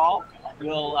us a call.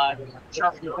 We'll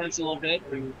sharpen your pencil a little bit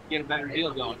and get a better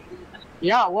deal going.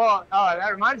 Yeah, well,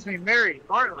 that reminds me, Mary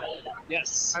Bartlett.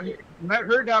 Yes. I met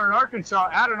her down in Arkansas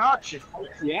at an auction.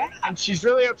 Yeah. And she's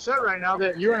really upset right now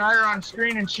that you and I are on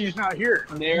screen and she's not here.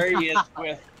 Mary is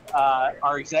with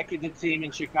our executive team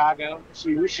in Chicago.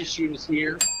 She wishes she was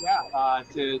here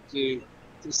to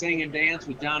sing and dance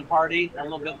with John Party a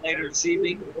little bit later this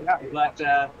evening. Yeah. But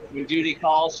when duty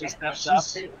calls, she steps up.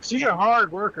 She's a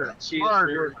hard worker. She is Hard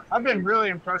very- worker. I've been really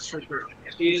impressed with her.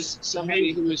 She is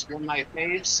somebody who is one of my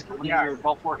faves. We were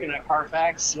both working at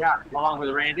Carfax, along with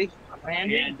Randy.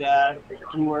 And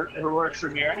who works for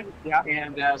Mary. Yeah.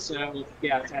 And to have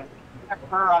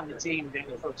her on the team, the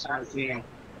other folks on the team.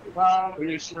 Well, When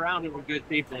you're surrounded with good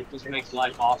people, it just makes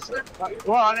life awesome.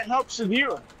 and it helps the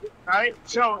viewer, right?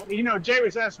 So, Jay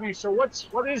was asking me, so what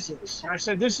is this? And I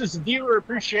said, this is dealer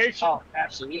appreciation. Oh,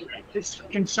 absolutely. It's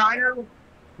consignor,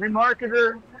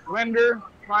 remarketer, lender,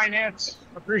 finance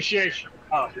appreciation.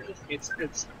 Oh, it's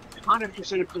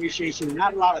 100% appreciation.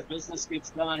 Not a lot of business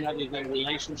gets done other than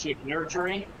relationship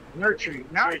nurturing. Nurturing.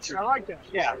 Nice. I like that.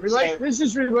 Yeah. This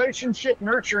is relationship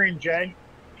nurturing, Jay.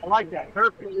 I like that.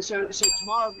 Perfect. So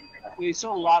tomorrow We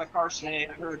sold a lot of cars today.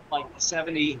 I heard like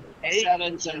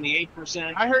 77,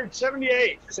 78%. I heard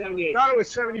 78. 78. Thought it was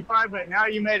 75, but now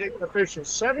you made it official.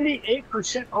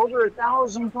 78% over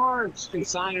 1,000 cars.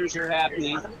 Consignors are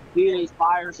happy. Dealers,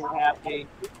 buyers are happy.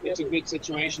 It's a good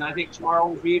situation. I think tomorrow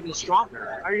will be even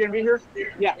stronger. Are you going to be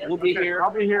here? Yeah, we'll be here.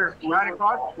 I'll be here 9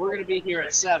 o'clock. We're going to be here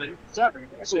at 7. 7.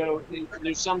 So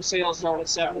there's some sales start at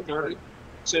 7:30.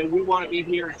 So we want to be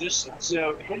here just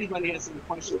so if anybody has any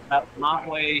questions about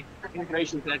Montway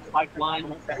integration with that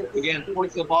pipeline, again,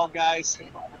 point to the ball guys.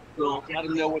 We'll let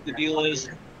them know what the deal is,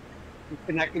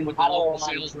 connect them with the local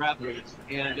sales rep,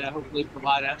 and hopefully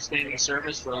provide outstanding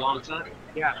service for a long time.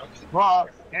 Yeah. Well,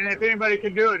 and if anybody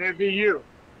could do it, it'd be you.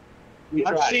 We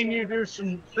I've try. seen you do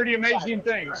some pretty amazing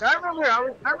things. I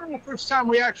remember the first time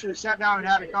we actually sat down and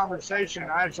had a conversation.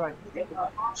 I was like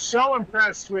so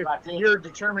impressed with your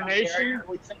determination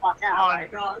on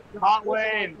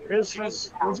Montway and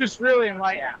business. It was just really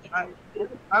enlightening.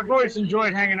 I've always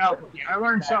enjoyed hanging out with you. I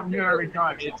learned something new every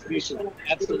time. It's beautiful.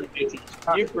 Absolutely.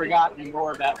 You've forgotten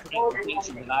more about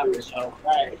transportation than I would. So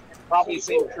probably the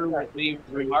same true with me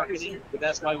through marketing, but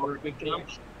that's why we're a good company.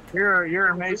 You're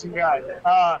an amazing guy.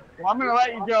 Well, I'm going to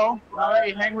let you go. I'll let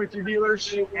you hang with your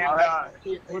dealers, and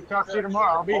we'll talk to you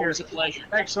tomorrow. I'll be here. Always a pleasure.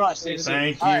 Thanks a lot, Steve.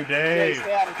 Thank you, All right. Dave.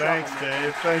 Stay out of trouble, Thanks, man.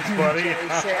 Dave. Thanks,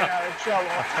 buddy. Stay out of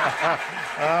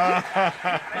trouble.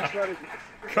 Thanks, buddy.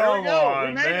 Come we go. We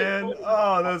on, made it. man.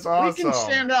 Oh, that's awesome. We can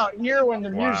stand out here when the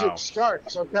music Wow.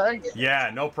 starts, okay?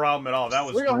 Yeah, no problem at all. That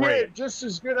was We're going to hear great. it just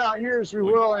as good out here as we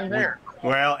will in there.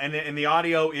 Well, and the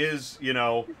audio is,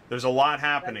 there's a lot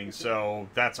happening, so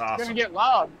that's It's going awesome. to get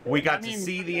loud. We got I mean, to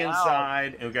see the loud.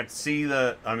 inside, and we got to see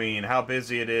how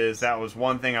busy it is. That was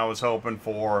one thing I was hoping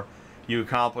for. You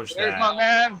accomplished There's my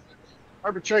that. man,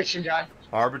 arbitration guy.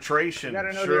 Arbitration, You got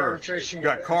to know the sure. arbitration You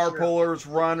guy. got car for sure. pullers,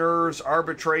 runners,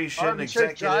 arbitration, Arbitration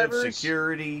executive, drivers.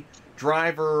 security,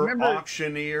 driver, Remember-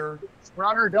 auctioneer.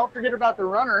 Runner, don't forget about the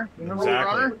runner. Remember the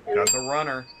runner? Exactly. Got the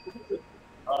runner.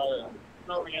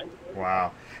 No, man.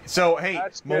 Wow. So, hey,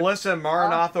 That's good. Melissa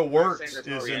Maranatha Works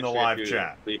is in the live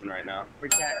chat. Leaving right now. We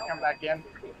can't come back in.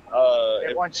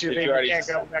 Once you did leave, you we already- can't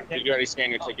go back in. Did you already scan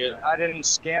your ticket? I didn't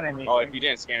scan anything. Oh, if you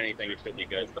didn't scan anything, you should be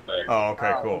good. Oh,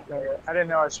 okay, cool. Okay. I didn't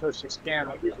know I was supposed to scan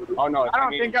it. Oh no, I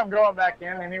don't think I'm going back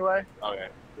in anyway, Okay.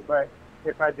 but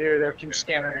if I do, they can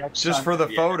scan it next Just time. for the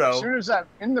Yeah. As photo. soon as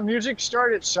the music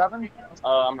start at 7,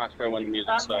 I'm not sure when the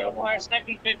music starts.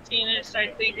 7:15-ish, I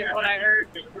think is what I heard.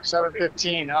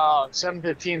 7:15. Oh,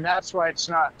 7:15. That's why it's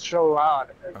not so loud.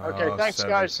 Okay, Oh, thanks,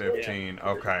 guys. 7:15.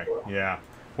 Okay, yeah.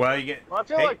 Well, you get. Well, I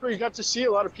feel Hey. like we got to see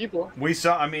a lot of people. We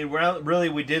saw. I mean, really,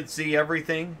 we did see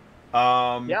everything.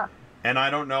 Yeah, And I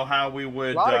don't know how we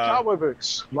would. a lot of cowboy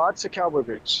boots. Lots of cowboy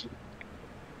boots.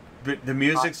 But the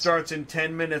music Lots. starts in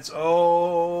 10 minutes.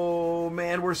 Oh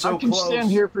man, we're so I can close. stand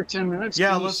here for 10 minutes.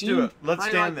 Yeah, Can you let's see? do it. Let's How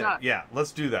do you stand like there. that? Yeah,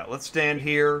 let's do that. Let's stand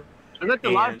here. I bet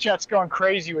the live And- chat's going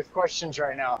crazy with questions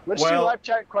right now. Let's do Well- live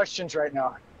chat questions right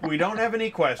now. We don't have any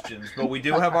questions, but we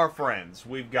do have our friends.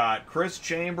 We've got Chris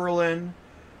Chamberlain.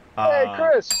 Hey,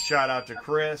 Chris. Shout out to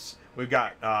Chris. We've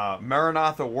got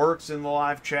Maranatha Works in the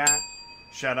live chat.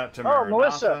 Shout out to Oh, Maranatha.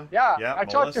 Melissa. Yeah, Yep, I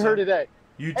talked to her Melissa. today.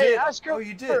 You Hey, did? ask her. Oh,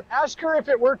 you did? Ask her if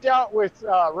it worked out with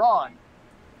Ron.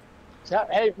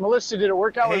 Hey, Melissa, did it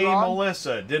work out with Hey, Ron?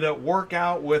 Melissa, did it work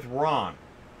out with Ron?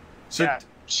 So, Yeah.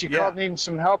 She yeah. called needing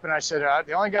some help, and I said,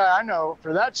 the only guy I know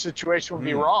for that situation would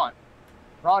be Hmm. Ron.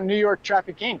 Ron, New York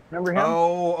Traffic Inc. Remember him?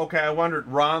 Oh, okay. I wondered.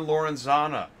 Ron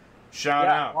Lorenzana. Shout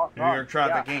Yeah, out. New Ron, York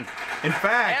Traffic yeah. Inc. In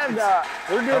fact, And it's-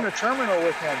 we're doing a terminal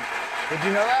with him. Did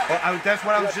you know that? well, that's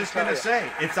what I was Forgot to just tell going to you.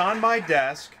 say. It's on my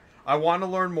desk. I want to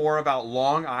learn more about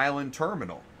Long Island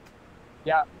Terminal.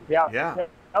 Yeah. Yeah.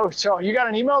 Oh, so you got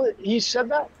an email that he said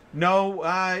that? No,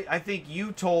 I think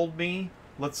you told me.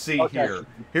 Let's see Okay. here.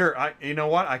 Here, you know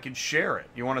what? I can share it.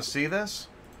 You want to see this?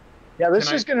 Yeah, this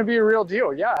Can I- is going to be a real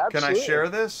deal. Yeah, Can absolutely. I share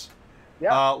this?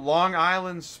 Yeah. Long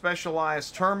Island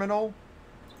Specialized Terminal.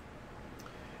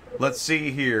 Let's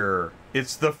see here.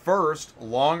 It's the first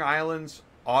Long Island's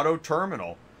auto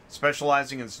terminal,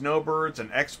 specializing in snowbirds and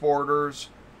exporters.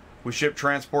 We ship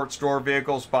transport store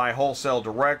vehicles by wholesale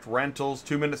direct, rentals,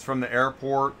 2 minutes from the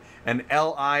airport, and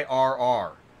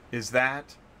LIRR. Is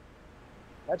that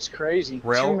That's crazy.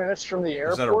 Rail- 2 minutes from the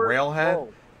airport. is that a railhead?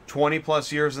 Whoa. 20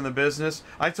 plus years in the business?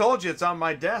 I told you it's on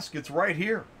my desk. It's right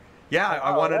here. Yeah,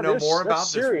 I Wow, want to that know is- more that's about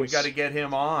this. We serious. got to get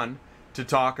him on to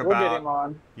talk We'll about. get him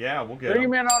on. Yeah, we'll get Bring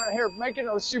him. him in on it. Here, make it.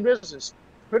 Let's do business.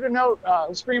 Put a note.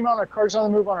 Let's bring him on a Cars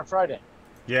on the Move on a Friday.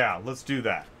 Yeah, let's do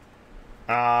that.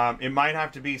 It might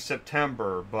have to be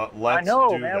September, but let's I know,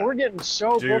 do man. that. We're getting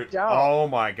so Dude, booked out. oh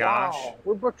my gosh. Wow.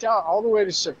 We're booked out all the way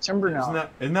to September now.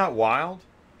 Isn't that wild?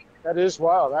 That is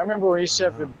wild. I remember when we used to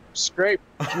have to scrape.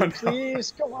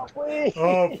 Please, come on, please.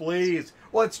 Oh, please.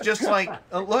 Well, it's just like,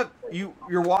 look,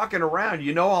 you're walking around,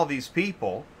 you know all these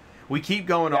people. We keep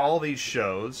going to all these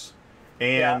shows,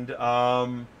 and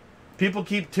people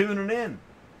keep tuning in.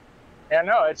 Yeah,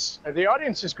 no, it's the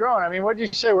audience is growing. I mean, what did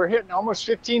you say? We're hitting almost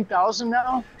 15,000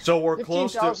 now. So we're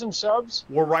close to 15,000 subs.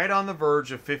 We're right on the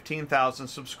verge of 15,000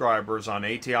 subscribers on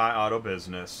ATI Auto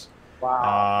Business.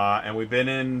 Wow. And we've been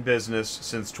in business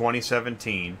since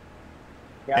 2017.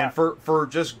 Yeah. And for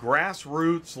just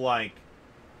grassroots like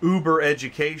Uber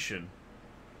education.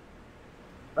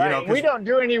 Right. You know, we don't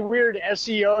do any weird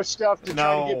SEO stuff to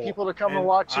try to get people to come and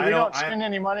watch it. We don't spend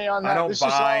any money on that. I don't this buy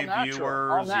is all natural.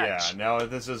 viewers. All match. Yeah, no,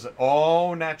 this is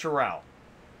all natural.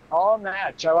 All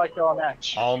match. I like the all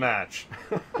match. All match.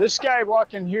 This guy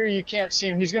walking here, you can't see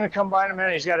him. He's going to come by in a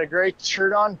minute. He's got a gray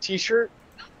shirt on, t-shirt.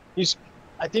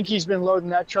 I think he's been loading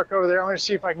that truck over there. I'm going to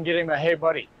see if I can get him a hey,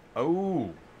 buddy.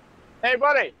 Oh. Hey,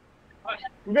 buddy.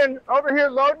 You been over here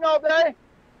loading all day?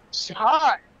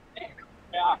 Hi.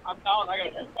 Yeah, I'm down. I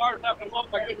got 2 cars up and look.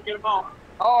 I couldn't get them out.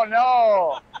 Oh,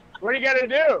 no. What do you got to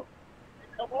do?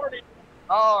 Good morning.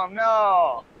 Oh,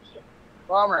 no.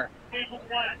 Bummer.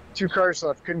 2 cars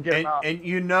left. Couldn't get them out. And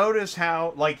you notice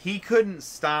how, like, he couldn't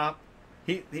stop.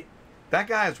 That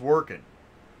guy's working.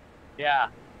 Yeah.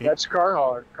 That's car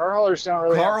hauler. Car haulers don't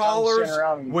really car have time to haulers, stand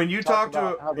around and when you talk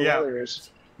to how the weather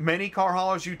is. many car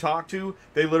haulers you talk to,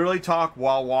 they literally talk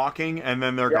while walking and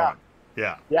then they're gone.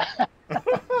 Yeah. Yeah.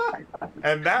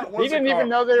 And that was he didn't even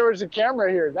know there was a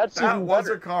camera here. That was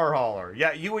a car hauler.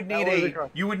 Yeah, you would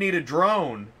need a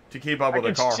drone to keep up with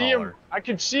a car hauler. I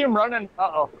could see him running.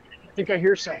 Uh-oh. I think I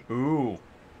hear something. Ooh.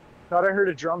 Thought I heard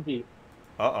a drum beat.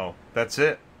 Uh-oh. That's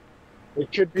it.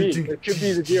 It could be. It could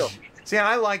be the deal. See,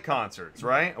 I like concerts,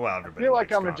 right? Well, everybody I feel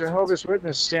like I'm concerts. a Jehovah's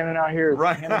Witness standing out here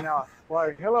handing out.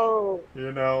 Like, hello.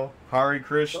 You know, Hare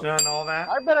Krishna and all that.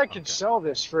 I bet I could sell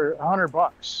this for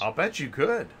 $100. I'll bet you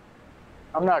could.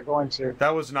 I'm not going to.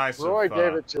 That was nice. Roy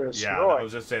gave it to us. Yeah, Roy. I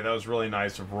was just saying that was really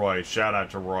nice of Roy. Shout out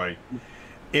to Roy.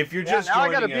 If you're Yeah, just now joining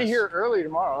I got to be us, here early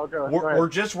tomorrow. Go ahead. we're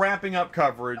just wrapping up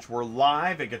coverage. We're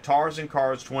live at Guitars and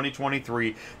Cars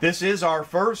 2023. This is our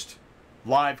first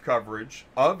live coverage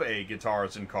of a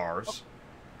Guitars and Cars.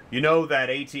 You know that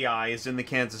ATI is in the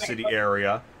Kansas City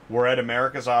area. We're at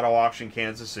America's Auto Auction,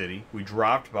 Kansas City. We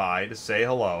dropped by to say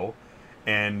hello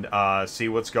and see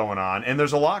what's going on. And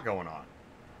there's a lot going on.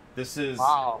 This is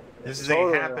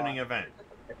Totally a happening event.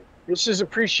 This is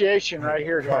appreciation right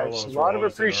here, guys. A lot of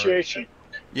appreciation.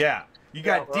 Yeah. You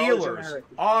got we're always in a dealers, hurry.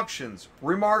 auctions,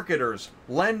 remarketers,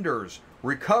 lenders,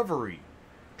 recovery,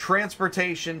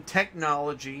 transportation,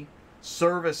 technology,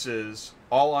 services,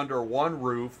 all under one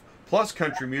roof, plus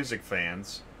country music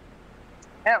fans.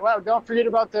 And, well, don't forget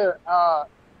about the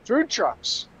food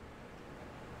trucks.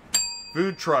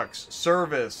 Food trucks,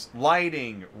 service,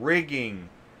 lighting, rigging,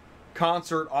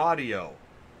 concert audio.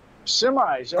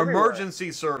 Semis everywhere.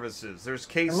 Emergency services. There's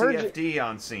KCFD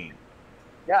on scene.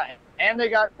 Yeah, and they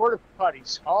got porta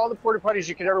potties. All the porta potties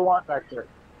you could ever want back there.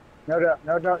 No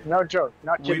doubt, no joke,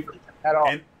 not kidding at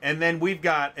all. And then we've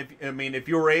got, if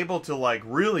you were able to like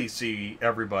really see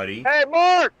everybody. Hey,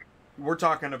 Mark! We're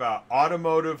talking about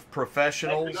automotive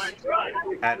professionals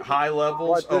at high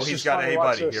levels. What, He's got a hey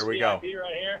buddy. this. Here we go.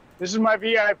 This is my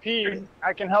VIP.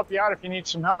 I can help you out if you need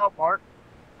some help, Mark.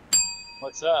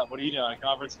 What's up? What are you doing? A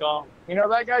conference call? You know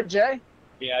that guy, Jay?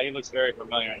 Yeah, he looks very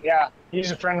familiar. Yeah,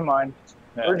 he's a friend of mine.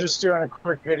 Yeah. We're just doing a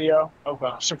quick video. Okay.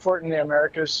 Supporting the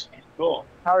Americas. Cool.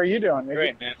 How are you doing?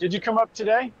 Great, man. Did you come up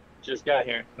today? Just got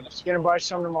here. Gonna buy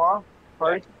some tomorrow?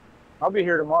 Party? I'll be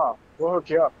here tomorrow. We'll hook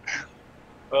you up.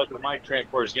 Well, my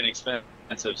transport is getting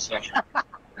expensive, so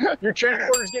Your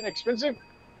transporter's getting expensive?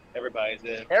 everybody's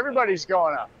in. Everybody's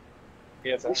going up.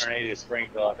 Yeah, it's 180 to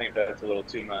Springfield. I think that's a little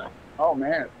too much. Oh,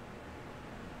 man.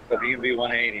 So if you can be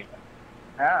 180,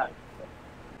 Yeah.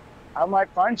 I might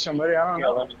find somebody. I don't yeah,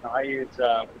 know. let me know. I use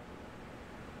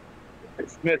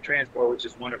it's Smith Transport, which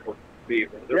is wonderful.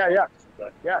 Yeah.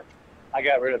 Yeah. I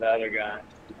got rid of the other guy.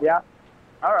 Yeah.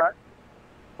 All right.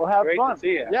 We'll have Great fun. to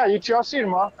see you. Yeah, you too. I'll see you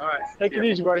tomorrow. All right. Take it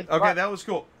easy, buddy. Okay, Bye. that was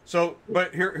cool. So,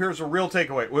 but here's a real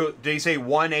takeaway. Did he say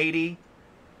 180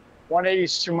 180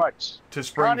 is too much. to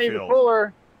Connie the Springfield?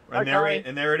 Fuller. And Hi,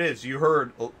 there it is. You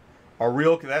heard a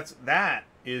real. That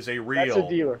is a real That's a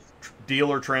dealer.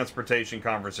 dealer transportation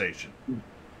conversation.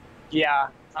 Yeah.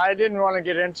 I didn't want to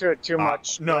get into it too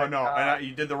much. No. but,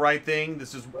 You did the right thing.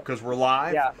 This is because we're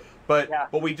live. Yeah. But Yeah.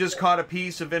 we just caught a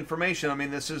piece of information. I mean,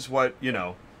 this is what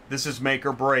this is make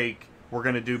or break. We're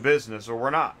going to do business or we're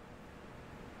not.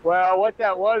 Well, what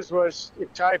that was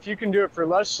Ty, if you can do it for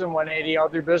less than 180, I'll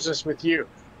do business with you.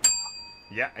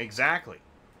 Yeah, exactly.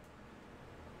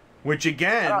 Which I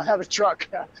again, don't have a truck.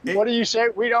 What do you say?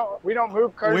 We don't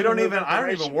move cars. we don't move even. I don't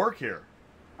even information. work here.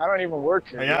 I don't even work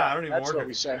here. Yeah, I don't even that's work what here.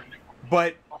 we say.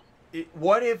 But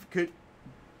what if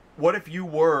you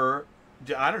were?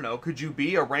 I don't know. Could you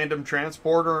be a random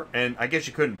transporter? And I guess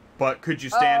you couldn't. But could you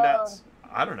stand at?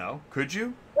 I don't know. Could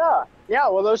you? Yeah.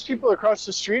 Well, those people across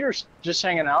the street are just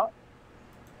hanging out.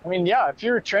 I mean, yeah. If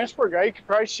you're a transport guy, you could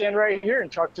probably stand right here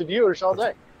and talk to dealers all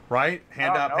day. Right?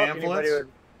 Hand out pamphlets.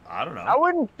 I don't know. I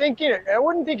wouldn't think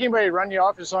anybody would run you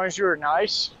off as long as you were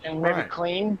nice and maybe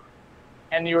clean,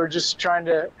 and you were just trying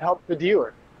to help the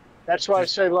dealer. That's why I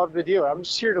say love the dealer. I'm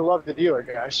just here to love the dealer,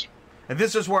 guys. And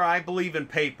this is where I believe in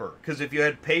paper, because if you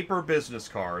had paper business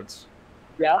cards,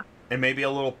 and maybe a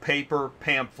little paper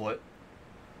pamphlet,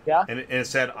 and it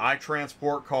said I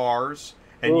transport cars,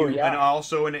 and and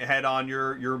also it had on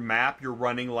your map your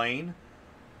running lane.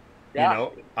 You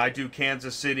know, I do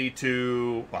Kansas City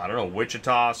to, I don't know,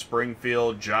 Wichita,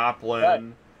 Springfield,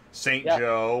 Joplin, St.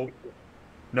 Joe,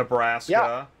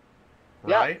 Nebraska.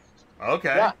 Right?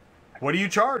 Okay. What do you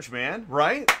charge, man?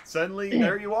 Right? Suddenly,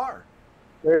 there you are.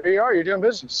 There you are. You're doing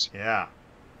business. Yeah.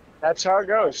 That's how it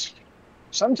goes.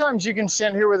 Sometimes you can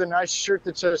stand here with a nice shirt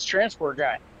that says transport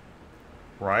guy.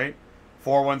 Right?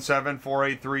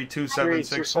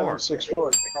 417-483-2764. All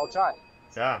the time.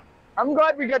 Yeah. I'm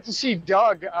glad we got to see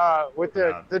Doug with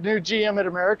the new GM at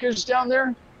Americas down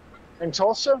there in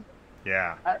Tulsa.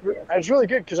 Yeah. It's really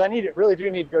good because I really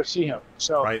do need to go see him.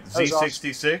 So right.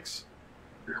 Z66? Awesome.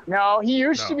 No, he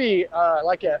used to be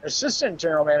like an assistant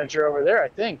general manager over there, I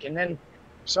think. And then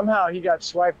somehow he got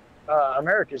swiped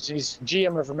Americas. He's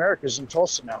GM of Americas in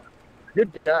Tulsa now.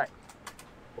 Good guy.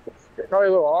 Probably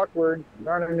a little awkward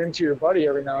running into your buddy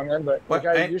every now and then, but the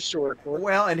guy you used to work for.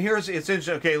 Well, and it's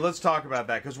interesting. Okay, let's talk about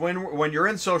that, because when you're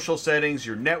in social settings,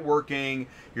 you're networking,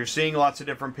 you're seeing lots of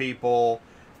different people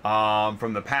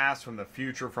from the past, from the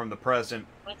future, from the present.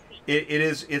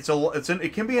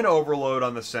 It can be an overload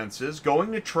on the senses.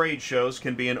 Going to trade shows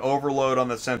can be an overload on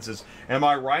the senses. Am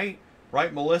I right?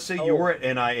 Right, Melissa? You were at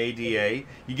NIADA.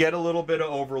 You get a little bit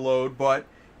of overload, but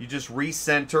you just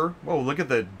recenter. Whoa, look at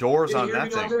the doors on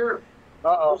that thing.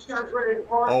 Uh-oh.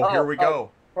 Oh, here we go.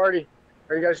 Party.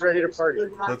 Are you guys ready to party?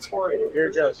 Let's Here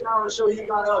it goes. So you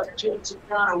got Chance and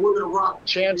Connor. We're gonna rock.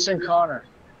 Chance and Connor.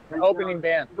 Opening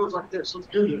band. It goes like this. Let's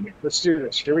do it. Let's do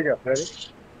this. Here we go. Ready?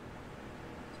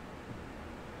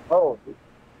 Oh.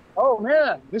 Oh,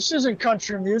 man. This isn't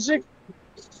country music.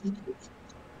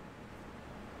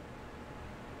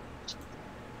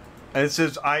 And it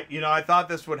says, I thought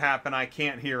this would happen. I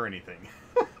can't hear anything.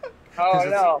 Oh,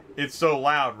 no. It's so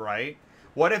loud, right?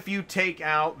 What if you take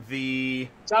out the...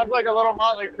 Sounds like a little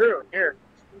Motley Crue. Here.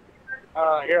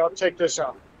 Here, I'll take this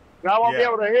out. Now I won't be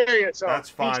able to hear you, so... That's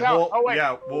fine.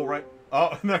 Wait.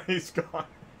 Oh, no, he's gone.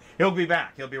 He'll be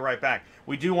back. He'll be right back.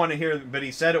 We do want to hear, but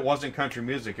he said it wasn't country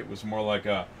music. It was more like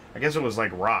I guess it was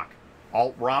like rock.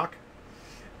 Alt rock.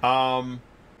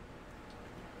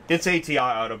 It's ATI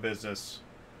Auto Business.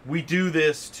 We do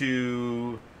this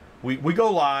to... We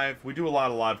go live. We do a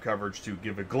lot of live coverage to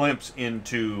give a glimpse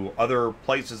into other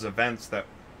places, events that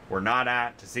we're not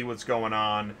at, to see what's going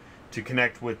on, to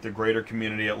connect with the greater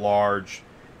community at large.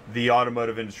 The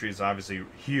automotive industry is obviously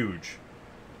huge.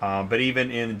 But even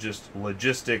in just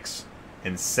logistics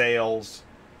and sales,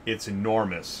 it's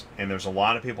enormous. And there's a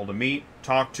lot of people to meet,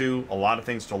 talk to, a lot of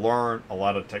things to learn, a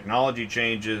lot of technology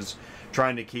changes,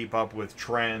 trying to keep up with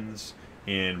trends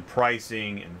in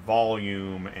pricing and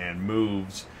volume and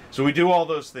moves. So we do all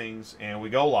those things, and we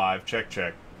go live, check.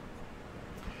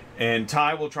 And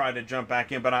Ty will try to jump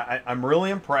back in, but I'm really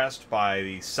impressed by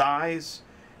the size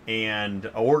and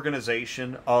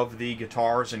organization of the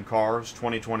Guitars and Cars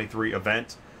 2023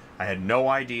 event. I had no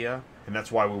idea, and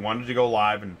that's why we wanted to go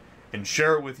live and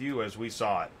share it with you as we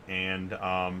saw it. And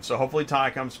so hopefully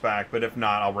Ty comes back, but if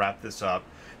not, I'll wrap this up.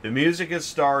 The music is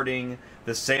starting,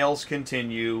 the sales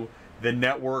continue, the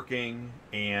networking,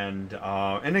 and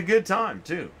a good time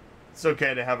too. It's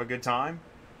okay to have a good time,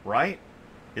 right?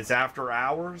 It's after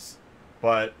hours,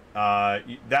 but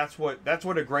that's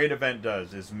what a great event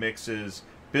does, is mixes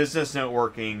business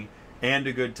networking and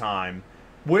a good time.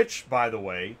 Which, by the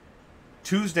way,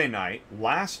 Tuesday night,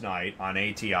 last night on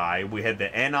ATI, we had the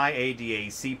NIADA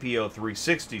CPO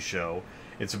 360 show.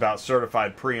 It's about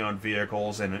certified pre-owned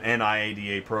vehicles and an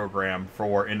NIADA program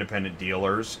for independent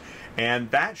dealers. And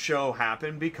that show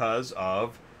happened because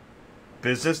of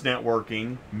business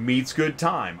networking meets good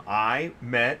time. I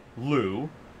met Lou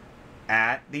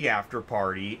at the after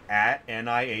party at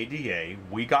NIADA.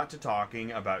 We got to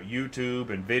talking about YouTube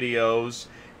and videos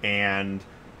and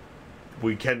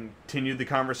we continued the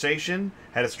conversation,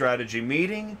 had a strategy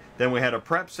meeting, then we had a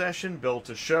prep session, built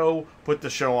a show, put the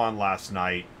show on last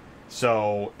night.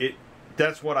 So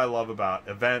that's what I love about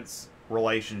events,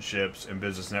 relationships, and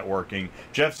business networking.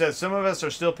 Jeff says, some of us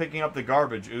are still picking up the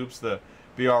garbage. Oops, the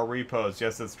BR repos.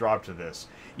 Yes, let's drop to this.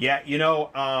 Yeah, you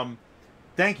know,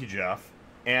 thank you, Jeff.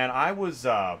 And I was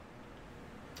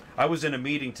in a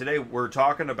meeting today. We're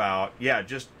talking about,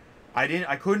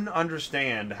 I couldn't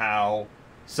understand how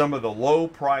some of the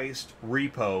low-priced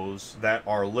repos that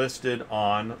are listed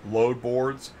on load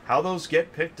boards, how those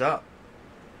get picked up.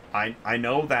 I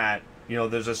know that, you know,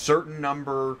 there's a certain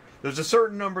number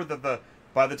that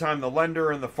by the time the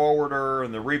lender and the forwarder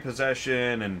and the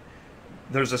repossession, and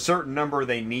there's a certain number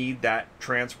they need that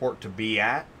transport to be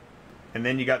at. And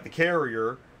then you got the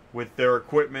carrier with their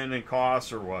equipment and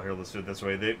costs, or, well, here, let's do it this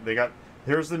way. They got,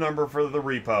 here's the number for the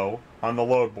repo on the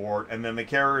load board, and then the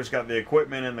carrier's got the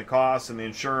equipment and the costs and the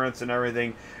insurance and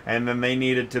everything, and then they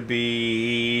need it to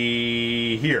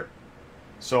be here.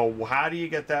 So how do you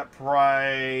get that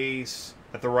price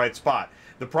at the right spot?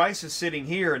 The price is sitting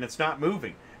here and it's not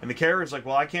moving. And the carrier's like,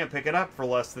 well, I can't pick it up for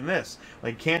less than this.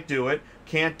 Like, can't do it,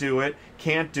 can't do it,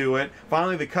 can't do it.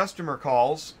 Finally, the customer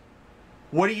calls,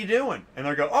 what are you doing? And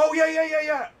they go, oh,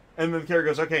 yeah. And then the carrier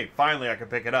goes, okay, finally I can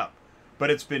pick it up. But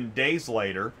it's been days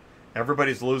later.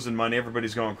 Everybody's losing money.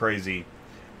 Everybody's going crazy.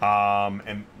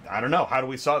 And I don't know. How do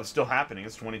we saw it? It's still happening.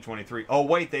 It's 2023. Oh,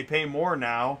 wait, they pay more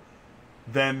now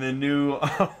than the new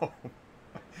I'll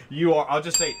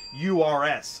just say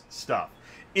URS stuff.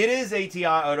 It is ATI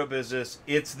Auto Business.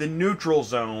 It's the neutral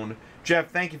zone.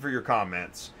 Jeff, thank you for your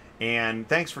comments. And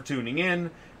thanks for tuning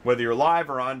in, whether you're live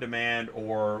or on demand,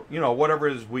 or, you know, whatever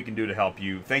it is we can do to help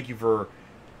you. Thank you for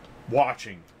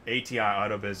watching ATI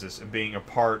Auto Business and being a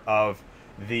part of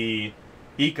the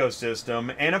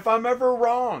ecosystem. And if I'm ever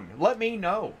wrong, let me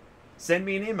know. Send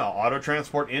me an email,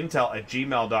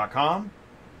 autotransportintel@gmail.com.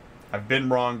 I've been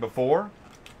wrong before.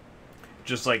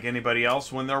 Just like anybody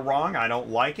else when they're wrong. I don't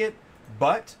like it.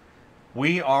 But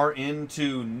we are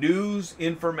into news,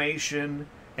 information,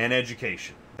 and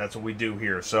education. That's what we do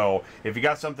here. So if you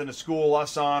got something to school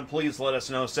us on, please let us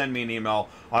know. Send me an email,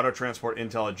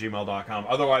 autotransportintel@gmail.com.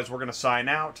 Otherwise, we're going to sign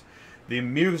out. The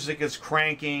music is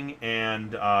cranking,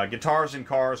 and Guitars and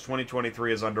Cars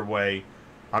 2023 is underway.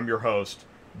 I'm your host,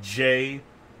 Jay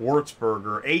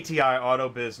Wurzberger, ATI Auto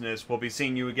Business. We'll be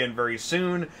seeing you again very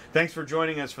soon. Thanks for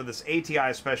joining us for this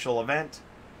ATI special event.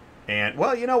 And,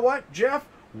 well, you know what, Jeff?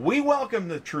 We welcome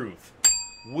the truth.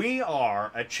 We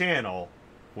are a channel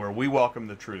where we welcome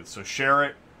the truth. So share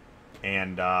it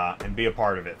and be a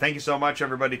part of it. Thank you so much,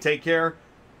 everybody. Take care.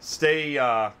 Stay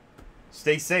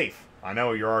safe. I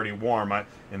know you're already warm.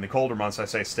 In the colder months, I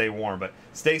say stay warm, but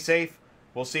stay safe.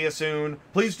 We'll see you soon.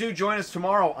 Please do join us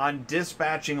tomorrow on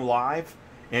Dispatching Live.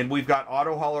 And we've got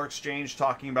Auto Hauler Exchange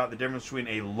talking about the difference between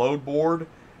a load board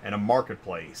and a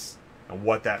marketplace and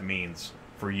what that means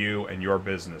for you and your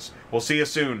business. We'll see you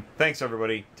soon. Thanks,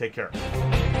 everybody. Take care.